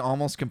fucking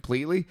almost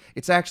completely?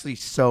 It's actually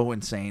so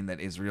insane that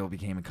Israel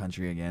became a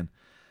country again.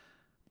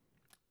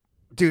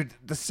 Dude,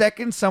 the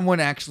second someone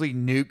actually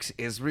nukes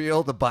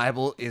Israel, the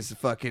Bible is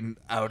fucking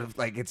out of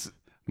it's.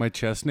 My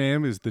chess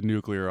name is the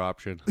nuclear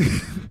option.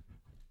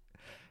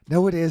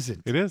 No, it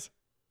isn't. It is.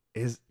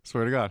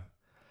 Swear to God.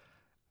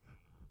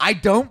 I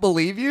don't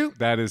believe you.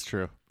 That is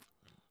true.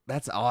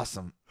 That's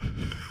awesome.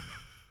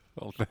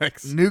 Well,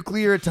 thanks.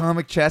 Nuclear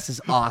atomic chess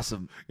is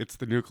awesome. It's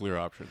the nuclear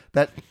option.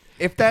 That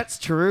if that's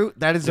true,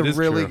 that is It a is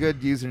really true.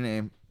 good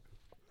username.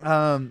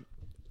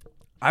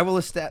 I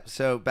will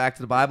so back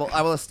to the Bible.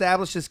 I will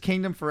establish his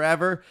kingdom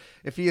forever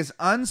if he is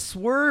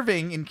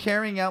unswerving in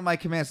carrying out my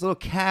commands. A little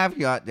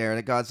caveat there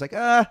that God's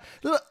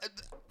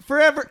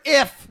forever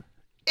if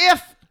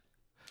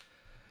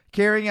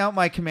carrying out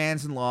my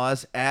commands and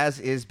laws as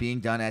is being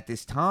done at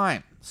this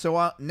time.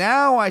 So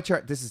now I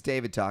charge, this is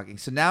David talking.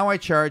 So now I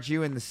charge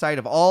you in the sight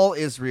of all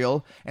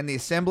Israel and the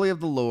assembly of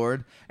the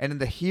Lord and in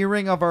the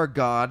hearing of our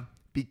God,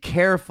 be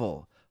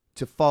careful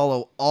to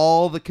follow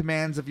all the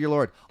commands of your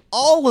Lord.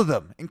 All of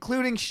them,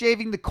 including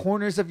shaving the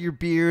corners of your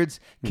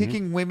beards,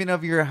 kicking women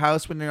of your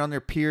house when they're on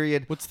their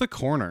period. What's the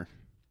corner?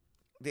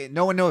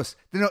 No one knows.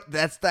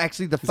 That's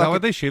actually the Is that why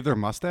they shave their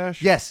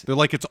mustache? Yes. They're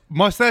it's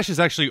mustache is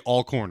actually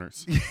all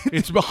corners.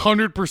 It's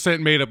 100%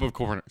 made up of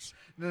corners.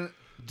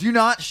 Do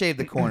not shave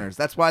the corners.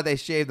 That's why they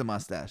shave the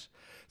mustache.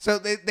 So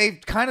they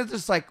kind of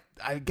just I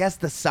guess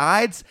the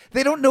sides.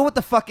 They don't know what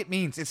the fuck it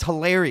means. It's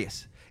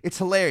hilarious. It's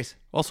hilarious.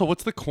 Also,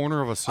 what's the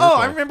corner of a circle? Oh,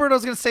 I remember what I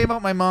was going to say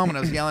about my mom when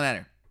I was yelling at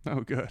her.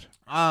 Oh, good.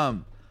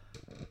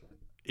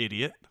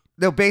 Idiot.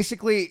 No,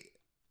 basically,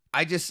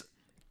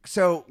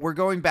 so we're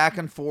going back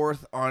and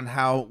forth on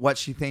what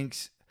she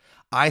thinks.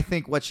 I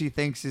think what she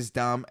thinks is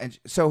dumb. And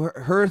so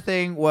her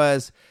thing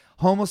was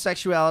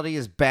homosexuality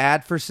is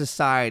bad for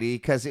society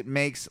because it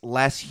makes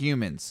less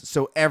humans.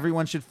 So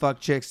everyone should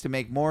fuck chicks to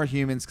make more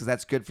humans because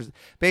that's good for...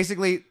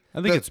 Basically...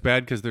 I think it's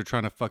bad because they're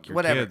trying to fuck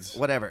your kids.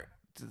 Whatever.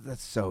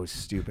 That's so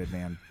stupid,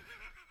 man.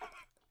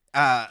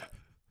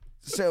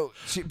 So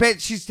she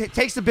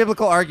takes the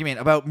biblical argument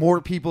about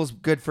more people's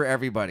good for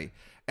everybody.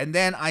 And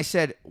then I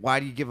said, why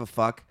do you give a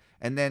fuck?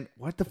 And then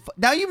what the fuck?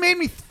 Now you made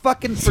me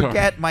fucking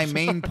forget my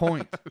main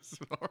point.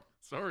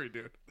 Sorry,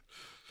 dude.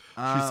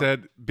 She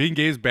said being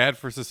gay is bad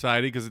for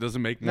society because it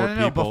doesn't make more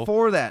No, people.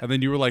 before that. And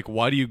then you were like,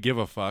 why do you give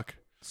a fuck?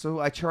 So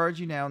I charge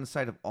you now in the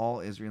sight of all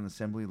Israel and the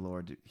assembly of the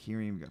Lord,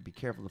 hearing, be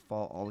careful to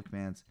follow all the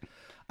commands.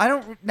 I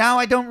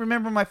don't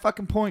remember my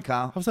fucking point,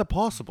 Kyle. How's that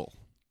possible?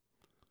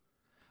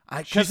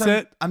 She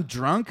said, I'm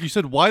drunk. You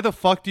said, why the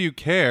fuck do you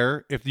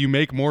care if you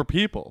make more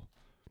people?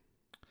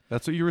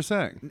 That's what you were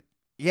saying.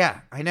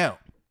 Yeah, I know.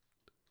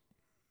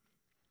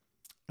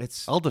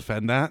 I'll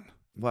defend that.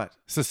 What?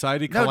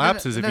 Society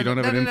collapses if you don't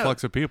have an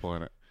influx of people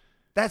in it.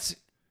 That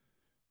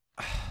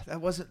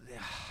wasn't.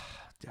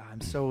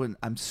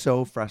 I'm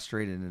so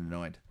frustrated and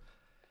annoyed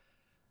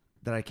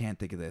that I can't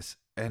think of this,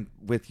 and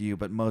with you,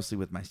 but mostly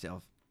with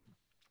myself.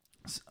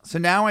 So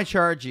now I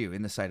charge you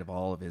in the sight of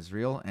all of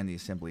Israel and the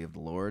assembly of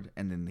the Lord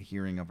and in the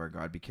hearing of our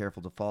God, be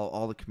careful to follow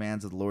all the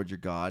commands of the Lord your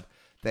God,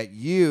 that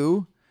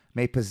you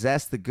may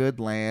possess the good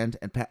land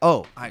and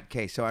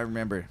okay, so I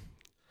remember.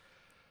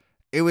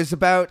 It was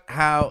about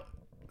how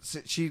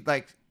she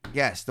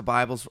yes, the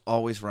Bible's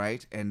always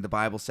right, and the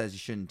Bible says you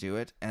shouldn't do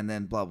it, and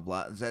then blah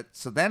blah blah.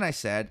 So then I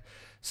said,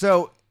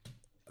 so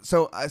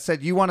I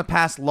said, you want to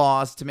pass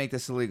laws to make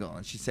this illegal?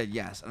 And she said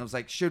yes. And I was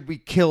like, should we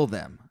kill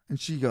them? And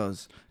she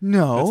goes,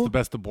 no. That's the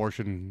best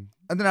abortion.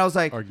 And then I was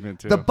like, argument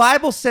too. The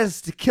Bible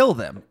says to kill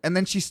them. And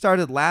then she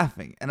started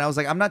laughing, and I was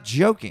like, I'm not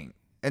joking.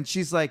 And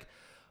she's like,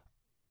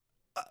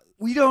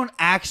 we don't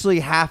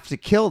actually have to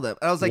kill them.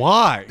 And I was like,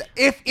 why?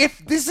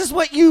 If this is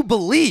what you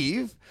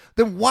believe,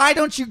 then why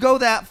don't you go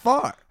that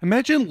far?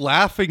 Imagine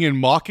laughing and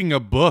mocking a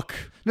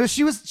book. No,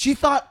 she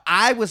thought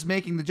I was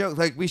making the joke.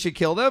 Like, we should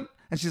kill them?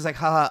 And she's like,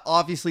 haha,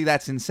 obviously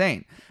that's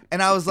insane.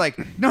 And I was like,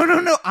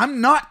 no,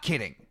 I'm not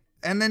kidding.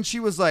 And then she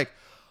was like,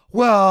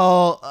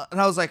 well, and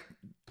I was like,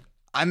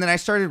 and then I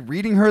started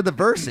reading her the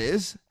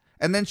verses.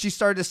 And then she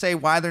started to say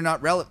why they're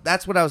not relevant.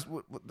 That's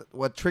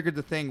what triggered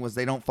the thing was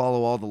they don't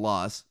follow all the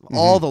laws. Mm-hmm.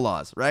 All the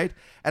laws, right?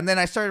 And then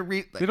I started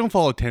reading. They don't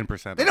follow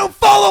 10%. They don't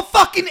follow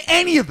fucking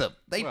any of them.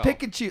 They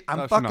pick and choose.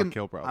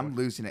 I'm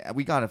losing it.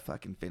 We gotta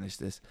fucking finish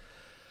this.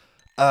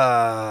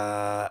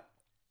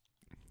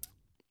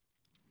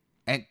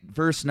 And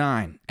verse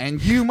 9.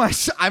 And you, my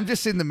son, I'm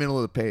just in the middle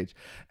of the page.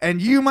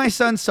 And you, my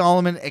son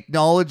Solomon,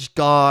 acknowledge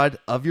God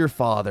of your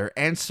father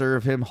and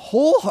serve him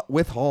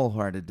with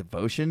wholehearted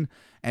devotion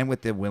and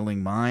with a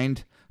willing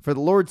mind. For the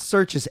Lord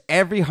searches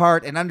every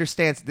heart and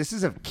understands. This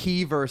is a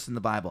key verse in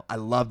the Bible. I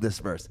love this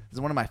verse. This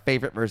is one of my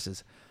favorite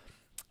verses.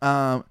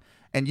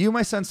 And you,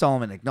 my son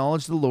Solomon,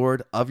 acknowledge the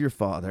Lord of your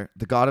father,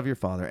 the God of your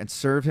father, and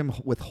serve him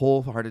with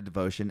wholehearted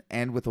devotion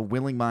and with a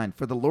willing mind.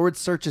 For the Lord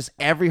searches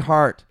every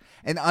heart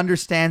and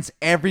understands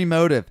every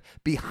motive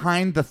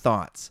behind the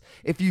thoughts.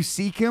 If you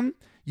seek him,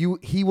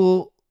 he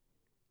will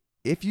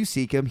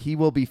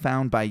be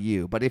found by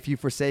you. But if you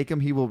forsake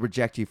him, he will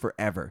reject you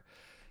forever.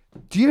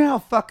 Do you know how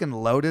fucking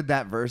loaded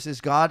that verse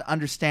is? God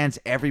understands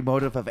every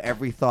motive of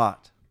every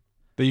thought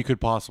that you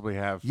could possibly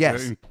have.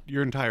 Yes.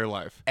 Your entire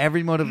life.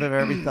 Every motive of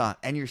every thought.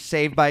 And you're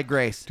saved by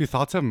grace. Do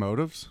thoughts have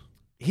motives?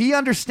 He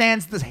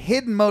understands the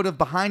hidden motive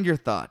behind your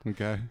thought.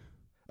 Okay.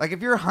 Like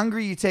if you're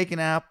hungry, you take a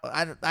nap.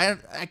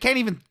 I can't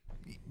even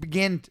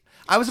begin.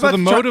 The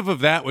motive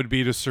of that would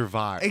be to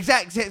survive.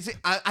 Exactly.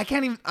 I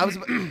can't even.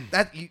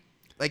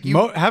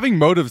 Having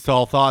motives to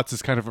all thoughts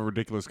is kind of a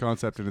ridiculous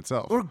concept in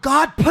itself. Or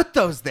God put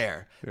those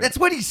there. Yeah. That's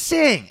what he's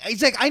saying.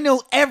 He's like, I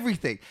know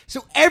everything.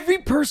 So every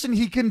person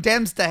he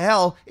condemns to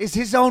hell is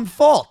his own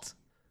fault.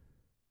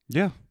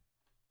 Yeah.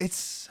 It's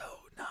so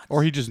nuts.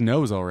 Or he just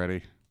knows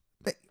already.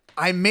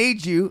 I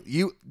made you,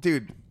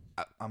 dude.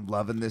 I'm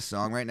loving this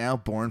song right now.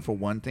 Born for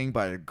One Thing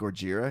by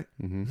Gojira.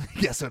 Mm-hmm.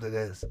 Guess what it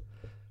is?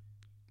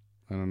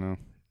 I don't know.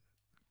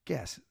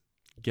 Guess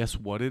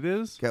what it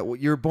is?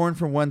 You're born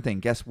for one thing.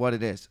 Guess what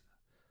it is?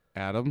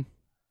 Adam?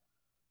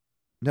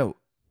 No.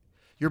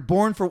 You're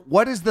born for...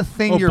 What is the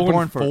thing you're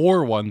born for?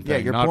 For one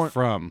thing, you're not born,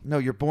 from. No,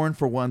 you're born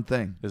for one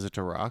thing. Is it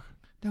to rock?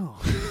 No.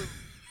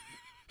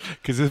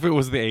 Because if it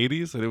was the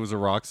 80s and it was a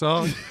rock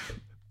song,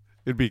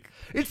 it'd be...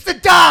 It's to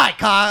die,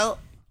 Kyle!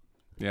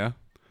 Yeah.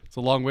 It's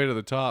a long way to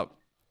the top.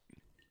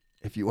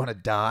 If you want to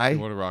die... You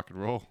want to rock and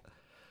roll.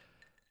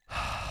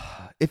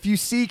 If you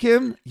seek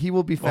him, he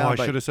will be found.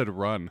 I should have said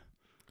run.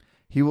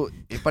 He will...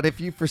 But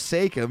if you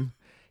forsake him,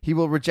 he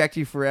will reject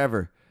you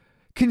forever.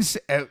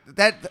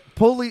 That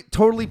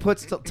totally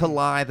puts to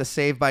lie the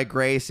saved by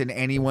grace and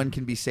anyone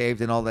can be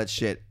saved and all that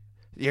shit.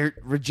 You're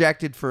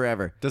rejected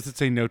forever. Does it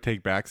say no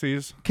take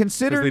backsies?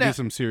 Consider they do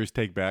some serious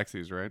take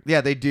backsies, right?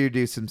 Yeah, they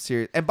do some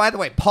serious. And by the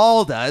way,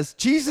 Paul does.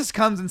 Jesus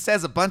comes and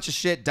says a bunch of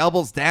shit,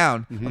 doubles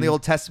down on the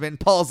Old Testament, and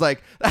Paul's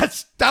like,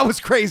 that was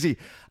crazy.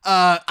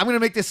 I'm gonna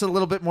make this a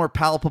little bit more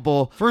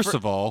palpable. First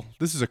of all,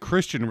 this is a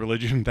Christian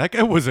religion. That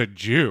guy was a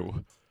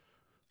Jew.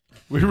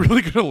 We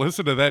really gonna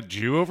listen to that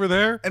Jew over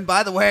there? And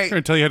by the way,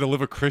 Gonna tell you how to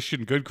live a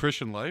good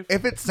Christian life?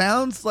 if it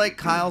sounds like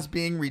Kyle's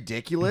being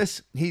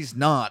ridiculous, he's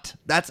not.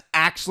 That's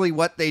actually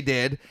what they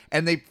did,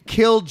 and they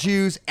killed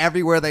Jews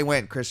everywhere they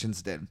went.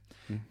 Christians did.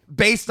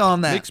 Based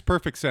on that. Makes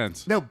perfect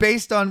sense. No,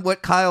 based on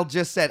what Kyle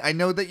just said. I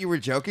know that you were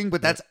joking,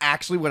 but that's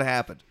actually what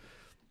happened.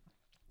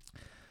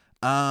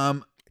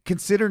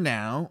 Consider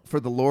now, for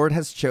the Lord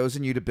has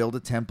chosen you to build a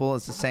temple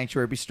as the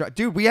sanctuary be strong.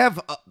 Dude, we have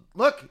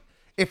look,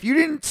 if you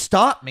didn't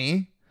stop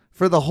me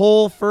for the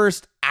whole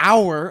first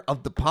hour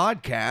of the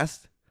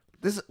podcast,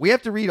 we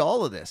have to read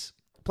all of this.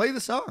 Play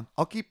the song.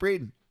 I'll keep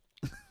reading.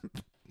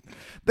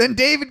 Then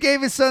David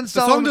gave his son The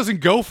Solomon. song doesn't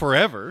go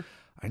forever.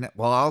 I know.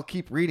 Well, I'll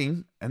keep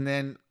reading, and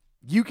then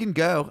you can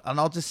go, and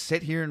I'll just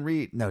sit here and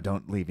read. No,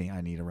 don't leave me.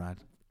 I need a ride.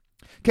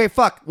 Okay,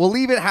 fuck. We'll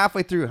leave it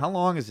halfway through. How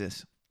long is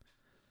this?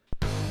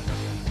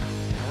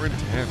 We're in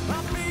 10.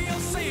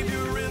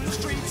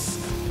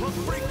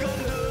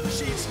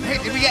 Hey,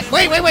 did we get...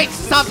 Wait.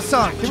 Stop the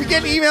song. Did we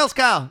get any emails,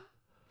 Kyle?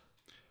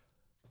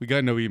 We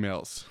got no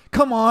emails.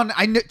 Come on.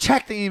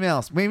 Check the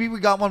emails. Maybe we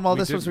got one while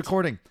this was didn't.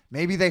 recording.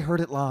 Maybe they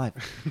heard it live.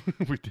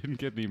 We didn't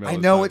get an email. I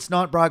this know time. it's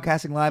not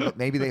broadcasting live, but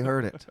maybe they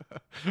heard it.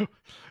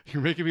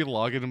 You're making me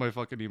log into my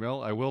fucking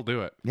email. I will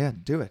do it. Yeah,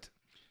 do it.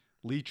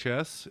 Lee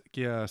Chess,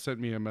 sent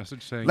me a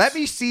message saying. Let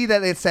me see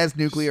that it says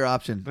nuclear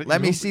option. But Let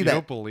you me don't- see you that.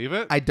 Don't believe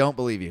it? I don't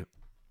believe you.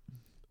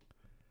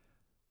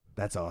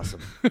 That's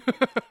awesome.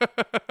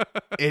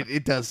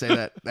 It does say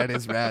that. That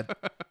is rad.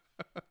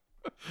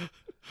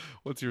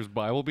 What's yours?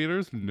 Bible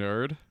beaters,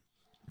 nerd.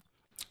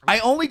 I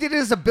only did it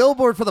as a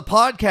billboard for the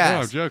podcast. No,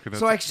 I'm joking.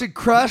 So I should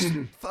crush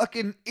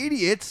fucking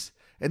idiots,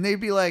 and they'd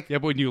be like, Yeah,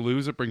 but when you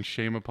lose, it brings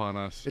shame upon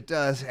us. it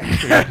does.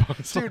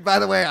 Dude, by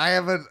the way, I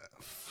have a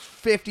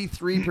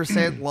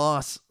 53%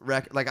 loss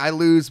record. Like, I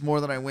lose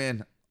more than I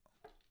win.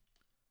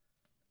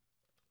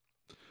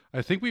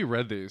 I think we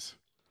read these.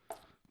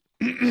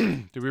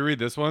 Did we read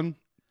this one?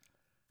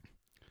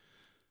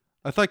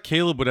 I thought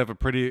Caleb would have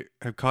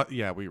caught.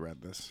 Yeah, we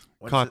read this.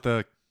 Caught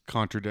the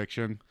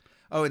contradiction.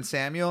 Oh, and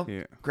Samuel?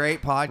 Yeah.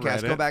 Great podcast.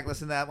 Read Go it. back,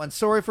 listen to that one.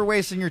 Sorry for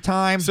wasting your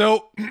time.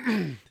 So,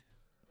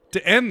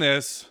 to end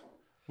this,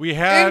 we In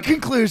had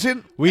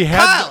conclusion,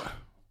 Kyle,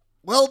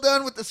 well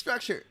done with the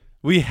structure.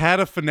 we had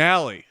a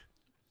finale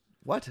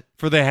What?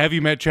 for the Have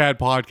You Met Chad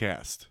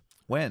podcast.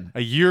 When?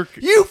 A year.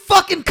 You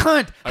fucking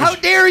cunt! How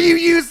dare you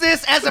use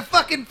this as a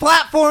fucking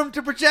platform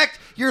to project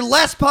your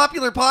less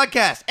popular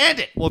podcast? End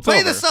it. Well, it's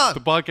Play over. the song. The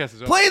podcast is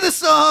over. Play the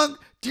song.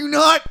 Do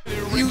not.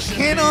 You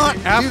cannot.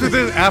 After do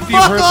this, after you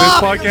Fuck heard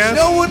off. this podcast,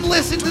 No one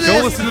listen to this.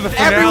 Go listen to the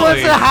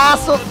Everyone's finale. a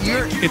hassle.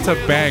 You're. it's a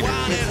banger.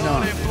 It's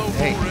not.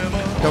 Hey,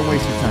 don't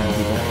waste your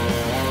time.